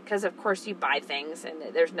 Because, of course, you buy things,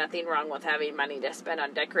 and there's nothing wrong with having money to spend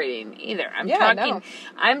on decorating either.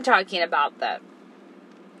 I'm talking about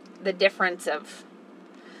the difference of...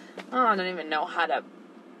 Oh, I don't even know how to...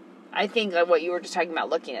 I think like what you were just talking about,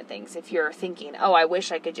 looking at things. If you're thinking, oh, I wish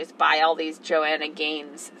I could just buy all these Joanna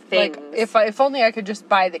Gaines things. Like, if only I could just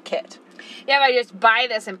buy the kit. Yeah, if I just buy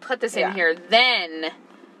this and put this in here, then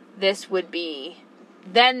this would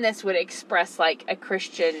express like a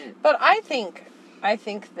Christian. But I think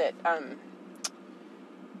that,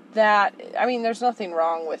 I mean, there's nothing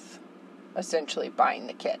wrong with essentially buying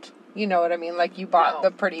the kit. You know what I mean? Like, you bought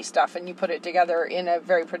the pretty stuff and you put it together in a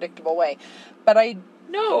very predictable way. But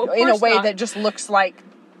in a way that just looks like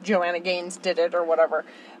Joanna Gaines did it or whatever.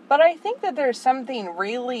 But I think that there's something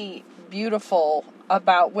really beautiful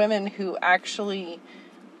about women who actually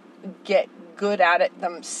get good at it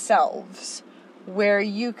themselves, where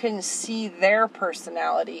you can see their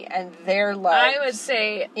personality and their love, I would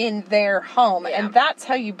say, in their home. Yeah. And that's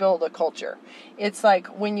how you build a culture. It's like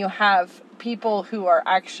when you have people who are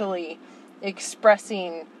actually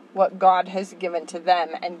expressing what God has given to them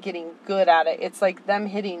and getting good at it. It's like them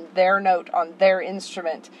hitting their note on their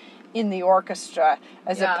instrument in the orchestra,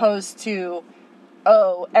 as opposed to,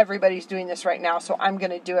 oh, everybody's doing this right now, so I'm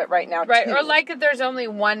going to do it right now too. Or like that there's only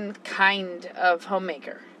one kind of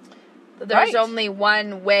homemaker. There's only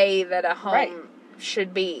one way that a home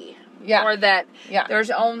should be. Yeah. Or that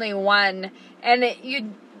there's only one. And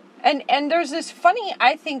And there's this funny,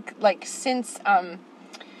 I think, like, since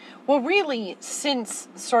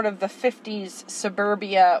sort of the 50s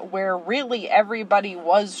suburbia, where really everybody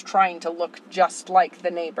was trying to look just like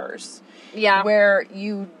the neighbors. Yeah. Where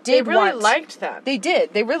you did They really liked that. They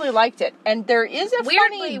did. They really liked it. And there is a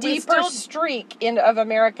funny, deeper streak of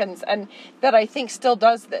Americans and that I think still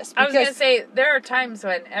does this. I was going to say, there are times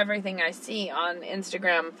when everything I see on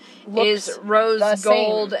Instagram is rose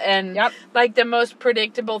gold and like the most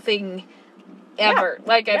predictable thing ever.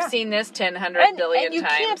 Like, I've seen this 100 billion and you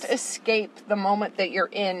times. can't escape the moment that you're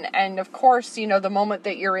in. And, of course, you know, the moment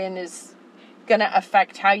that you're in is going to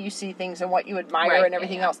affect how you see things and what you admire and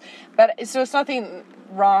everything else. But so it's nothing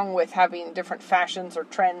wrong with having different fashions or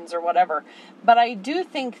trends or whatever. But I do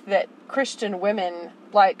think that Christian women,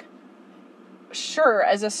 like, sure,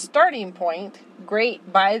 as a starting point,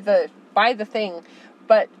 great, buy the thing.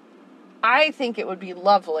 But I think it would be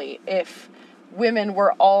lovely if women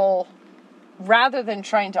were all, rather than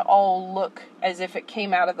trying to all look as if it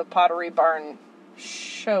came out of the Pottery Barn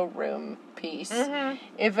showroom piece,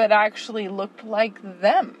 if it actually looked like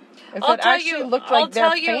them. If it actually looked like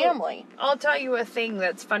their family. I'll tell you a thing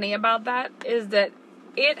that's funny about that, is that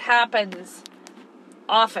it happens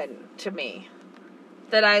often to me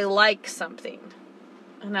that I like something.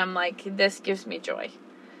 And I'm like, this gives me joy.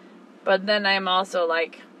 But then I'm also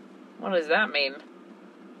like, what does that mean?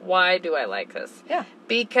 Why do I like this? Yeah.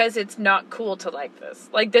 Because it's not cool to like this.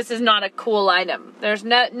 Like, this is not a cool item. There's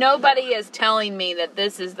nobody is telling me that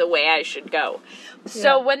this is the way I should go.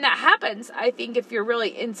 So when that happens, I think if you're really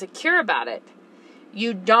insecure about it,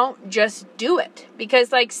 you don't just do it.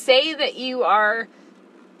 Because, like, say that you are,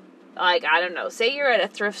 like, I don't know, say you're at a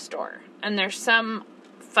thrift store and there's some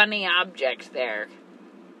funny object there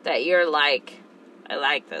that you're like, I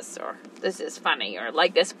like this, or this is funny, or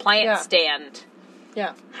like this plant stand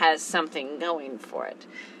has something going for it.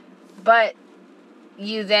 But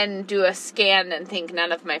you then do a scan and think,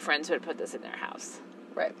 none of my friends would put this in their house.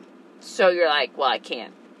 Right. So you're like, well, I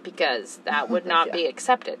can't, because that would not be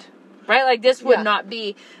accepted. Right? Like, this would not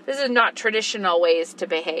be, this is not traditional ways to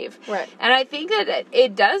behave. Right. And I think that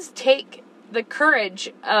it does take the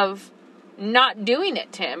courage of not doing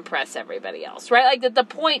it to impress everybody else, right? Like that the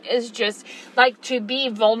point is just like to be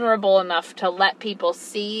vulnerable enough to let people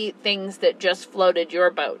see things that just floated your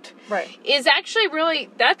boat. Right. Is actually really,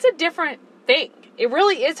 that's a different thing. It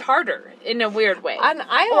really is harder in a weird way. And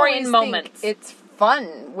I or always in moments. think it's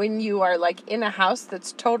fun when you are like in a house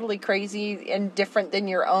that's totally crazy and different than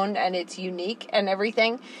your own and it's unique and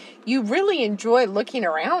everything. You really enjoy looking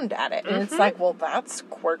around at it. And it's like, well, that's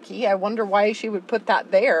quirky. I wonder why she would put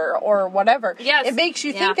that there or whatever. Yes. It makes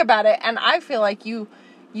you think about it. And I feel like you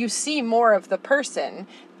see more of the person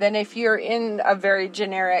than if you're in a very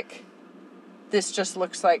generic, this just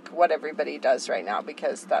looks like what everybody does right now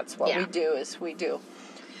because that's what we do is we do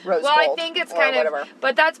rose Well, gold I think it's or kind whatever. of,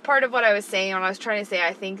 but that's part of what I was saying when I was trying to say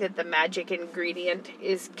I think that the magic ingredient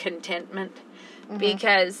is contentment.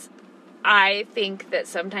 Because I think that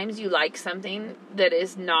sometimes you like something that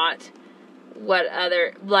is not what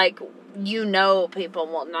other, like, people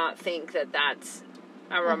will not think that that's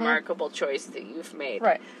a remarkable choice that you've made.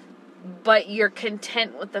 Right. But you're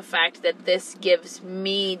content with the fact that this gives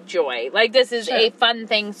me joy. Like, this is a fun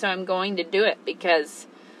thing, so I'm going to do it because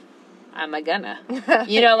I'm a gonna.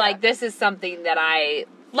 Like, this is something that I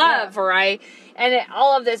love,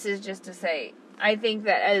 all of this is just to say, I think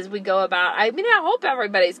that as we go about, I hope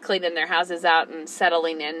everybody's cleaning their houses out and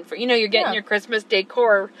settling in for, you're getting your Christmas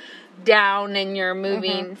decor down and you're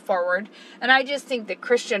moving forward. And I just think the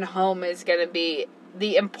Christian home is going to be,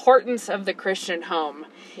 the importance of the Christian home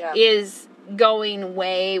is going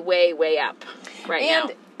way, way, way up now.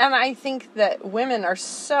 And I think that women are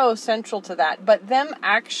so central to that, but them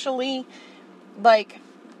actually, like,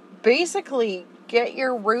 basically get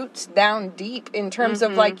your roots down deep in terms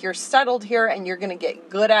of, like, you're settled here and you're going to get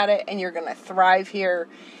good at it and you're going to thrive here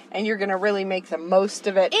and you're going to really make the most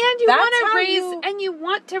of it. And you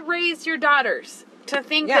want to raise your daughters to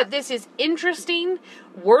think that this is interesting,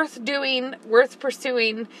 worth doing, worth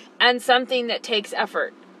pursuing, and something that takes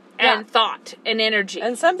effort and thought and energy.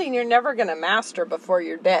 And something you're never going to master before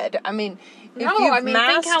you're dead. I mean, if you've think how long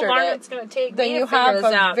mastered it's going to take then me you to figure have this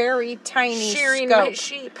a out. very tiny Shearing scope. my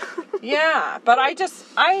sheep. Yeah, but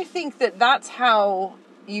I think that that's how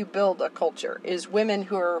you build a culture, is women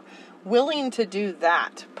who are willing to do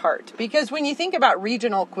that part. Because when you think about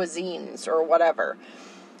regional cuisines or whatever,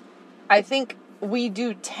 I think we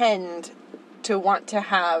do tend to want to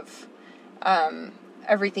have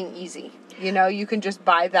everything easy. You can just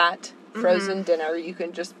buy that frozen dinner. You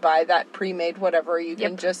can just buy that pre-made whatever. You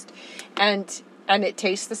can just, and it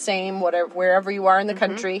tastes the same wherever you are in the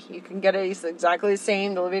country. You can get it exactly the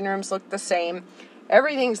same. The living rooms look the same.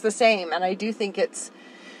 Everything's the same. And I do think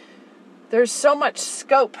there's so much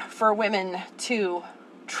scope for women to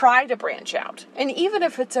try to branch out. And even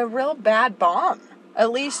if it's a real bad bomb, at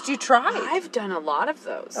least you tried. I've done a lot of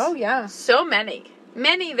those. Oh, yeah. So many.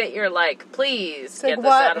 Many that you're like, please get this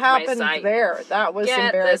what out of my happened sight. there? That was Get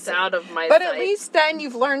embarrassing. this out of my But sight. at least then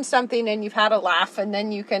you've learned something and you've had a laugh and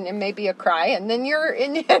then you can, and maybe a cry, and then you're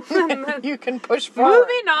in, you can push forward.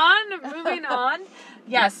 Moving on.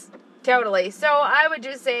 Yes, totally. So I would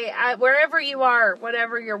just say, wherever you are,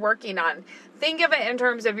 whatever you're working on, think of it in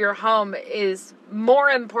terms of your home is more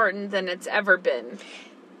important than it's ever been.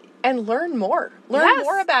 And learn more. Learn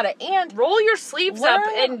more about it. And roll your sleeves up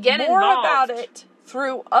and get more involved. about it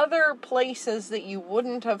through other places that you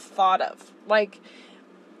wouldn't have thought of. Like,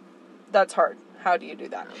 that's hard. How do you do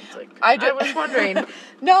that? I was wondering.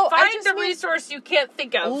 No, find the resource you can't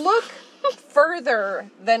think of. Look further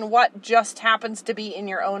than what just happens to be in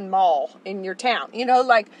your own mall, in your town.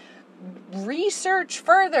 Research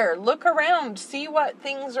further. Look around. See what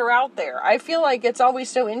things are out there. I feel like it's always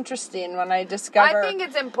so interesting when I discover I think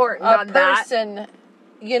it's important a on that. person,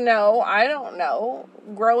 I don't know,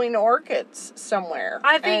 growing orchids somewhere.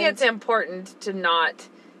 I think it's important to not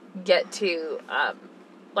get to,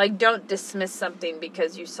 don't dismiss something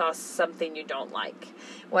because you saw something you don't like.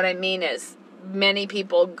 What I mean is, many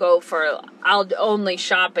people go for, I'll only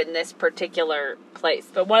shop in this particular place.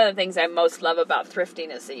 But one of the things I most love about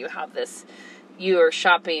thrifting is that you are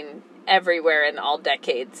shopping everywhere in all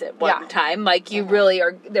decades at one time. Like, you really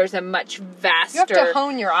are, there's a much vaster... You have to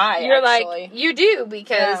hone your eye, You're actually. like, you do,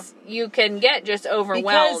 because you can get just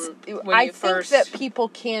overwhelmed when I you first... think that people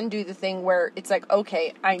can do the thing where it's like,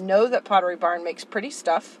 okay, I know that Pottery Barn makes pretty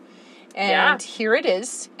stuff, and here it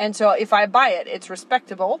is, and so if I buy it, it's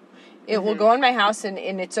respectable. It will go in my house, and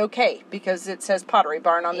it's okay, because it says Pottery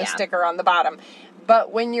Barn on the sticker on the bottom.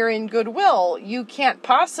 But when you're in Goodwill, you can't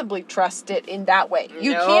possibly trust it in that way.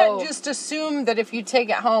 You can't just assume that if you take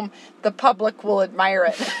it home, the public will admire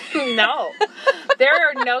it. No. There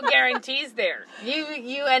are no guarantees there.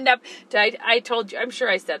 You end up. I told you. I'm sure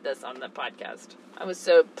I said this on the podcast. I was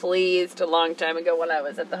so pleased a long time ago when I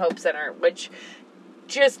was at the Hope Center, which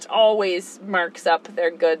just always marks up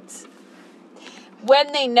their goods.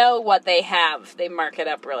 When they know what they have, they mark it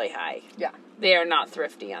up really high. Yeah. They are not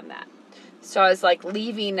thrifty on that. So I was like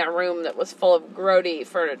leaving a room that was full of grody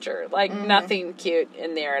furniture, like nothing cute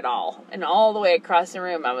in there at all. And all the way across the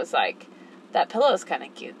room, I was like, that pillow's kind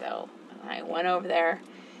of cute though. And I went over there,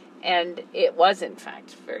 and it was in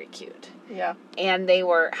fact very cute. Yeah. And they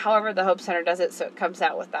were, however the Hope Center does it, so it comes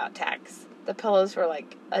out without tax. The pillows were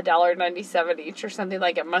like $1.97 each or something.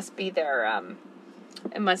 Like it must be their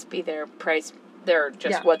price. They're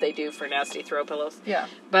just what they do for nasty throw pillows. Yeah.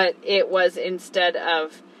 But it was, instead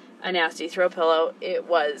of a nasty throw pillow, it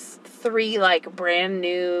was 3 like brand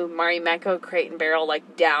new Marimekko Crate and Barrel,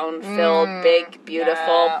 like down filled big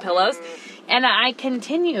beautiful pillows. And I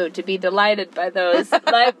continue to be delighted by those.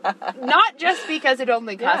 Like, not just because it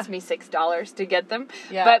only cost me $6 to get them,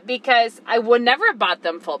 but because I would never have bought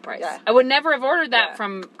them full price. Yeah. I would never have ordered that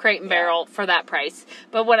from Crate and Barrel for that price.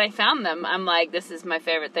 But when I found them, I'm like, this is my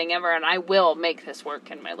favorite thing ever, and I will make this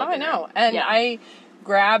work in my living room. I know. And I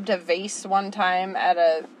grabbed a vase one time at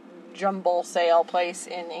a jumble sale place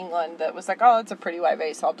in England that was like, oh, it's a pretty white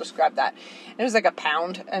vase, I'll just grab that. It was like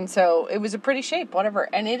 £1, and so it was a pretty shape, whatever.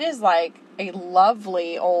 And it is like a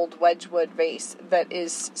lovely old Wedgwood vase that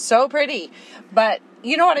is so pretty. But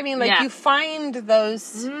you know what I mean? Like you find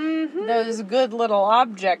those good little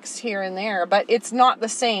objects here and there, but it's not the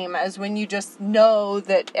same as when you just know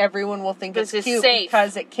that everyone will think it's cute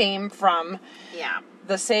because it came from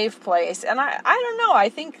the safe place. And I don't know, I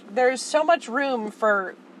think there's so much room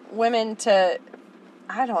for women to,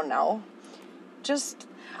 I don't know, just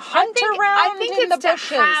hunt around in the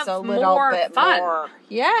bushes a little bit more.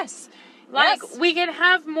 Yes. Like, we can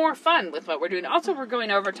have more fun with what we're doing. Also, we're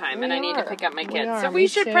going overtime, and I need to pick up my kids. So we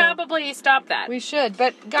should probably stop that. We should.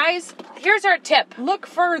 But, guys, here's our tip. Look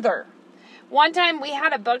further. One time, we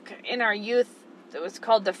had a book in our youth that was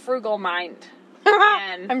called The Frugal Mind.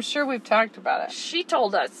 And I'm sure we've talked about it. She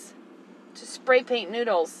told us to spray paint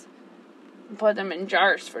noodles and put them in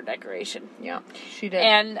jars for decoration. Yeah, she did.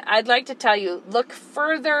 And I'd like to tell you, look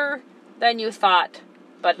further than you thought,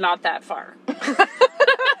 but not that far.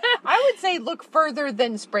 I would say look further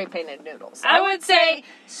than spray painted noodles. I would say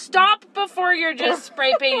stop before you're just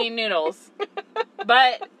spray painting noodles.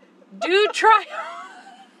 But do try.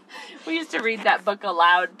 We used to read that book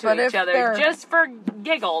aloud to each other just for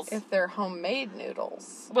giggles. If they're homemade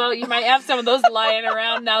noodles. Well, you might have some of those lying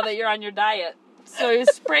around now that you're on your diet. So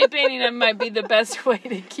spray painting them might be the best way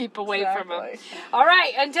to keep away from them. All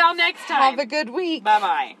right, until next time. Have a good week.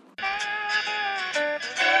 Bye-bye.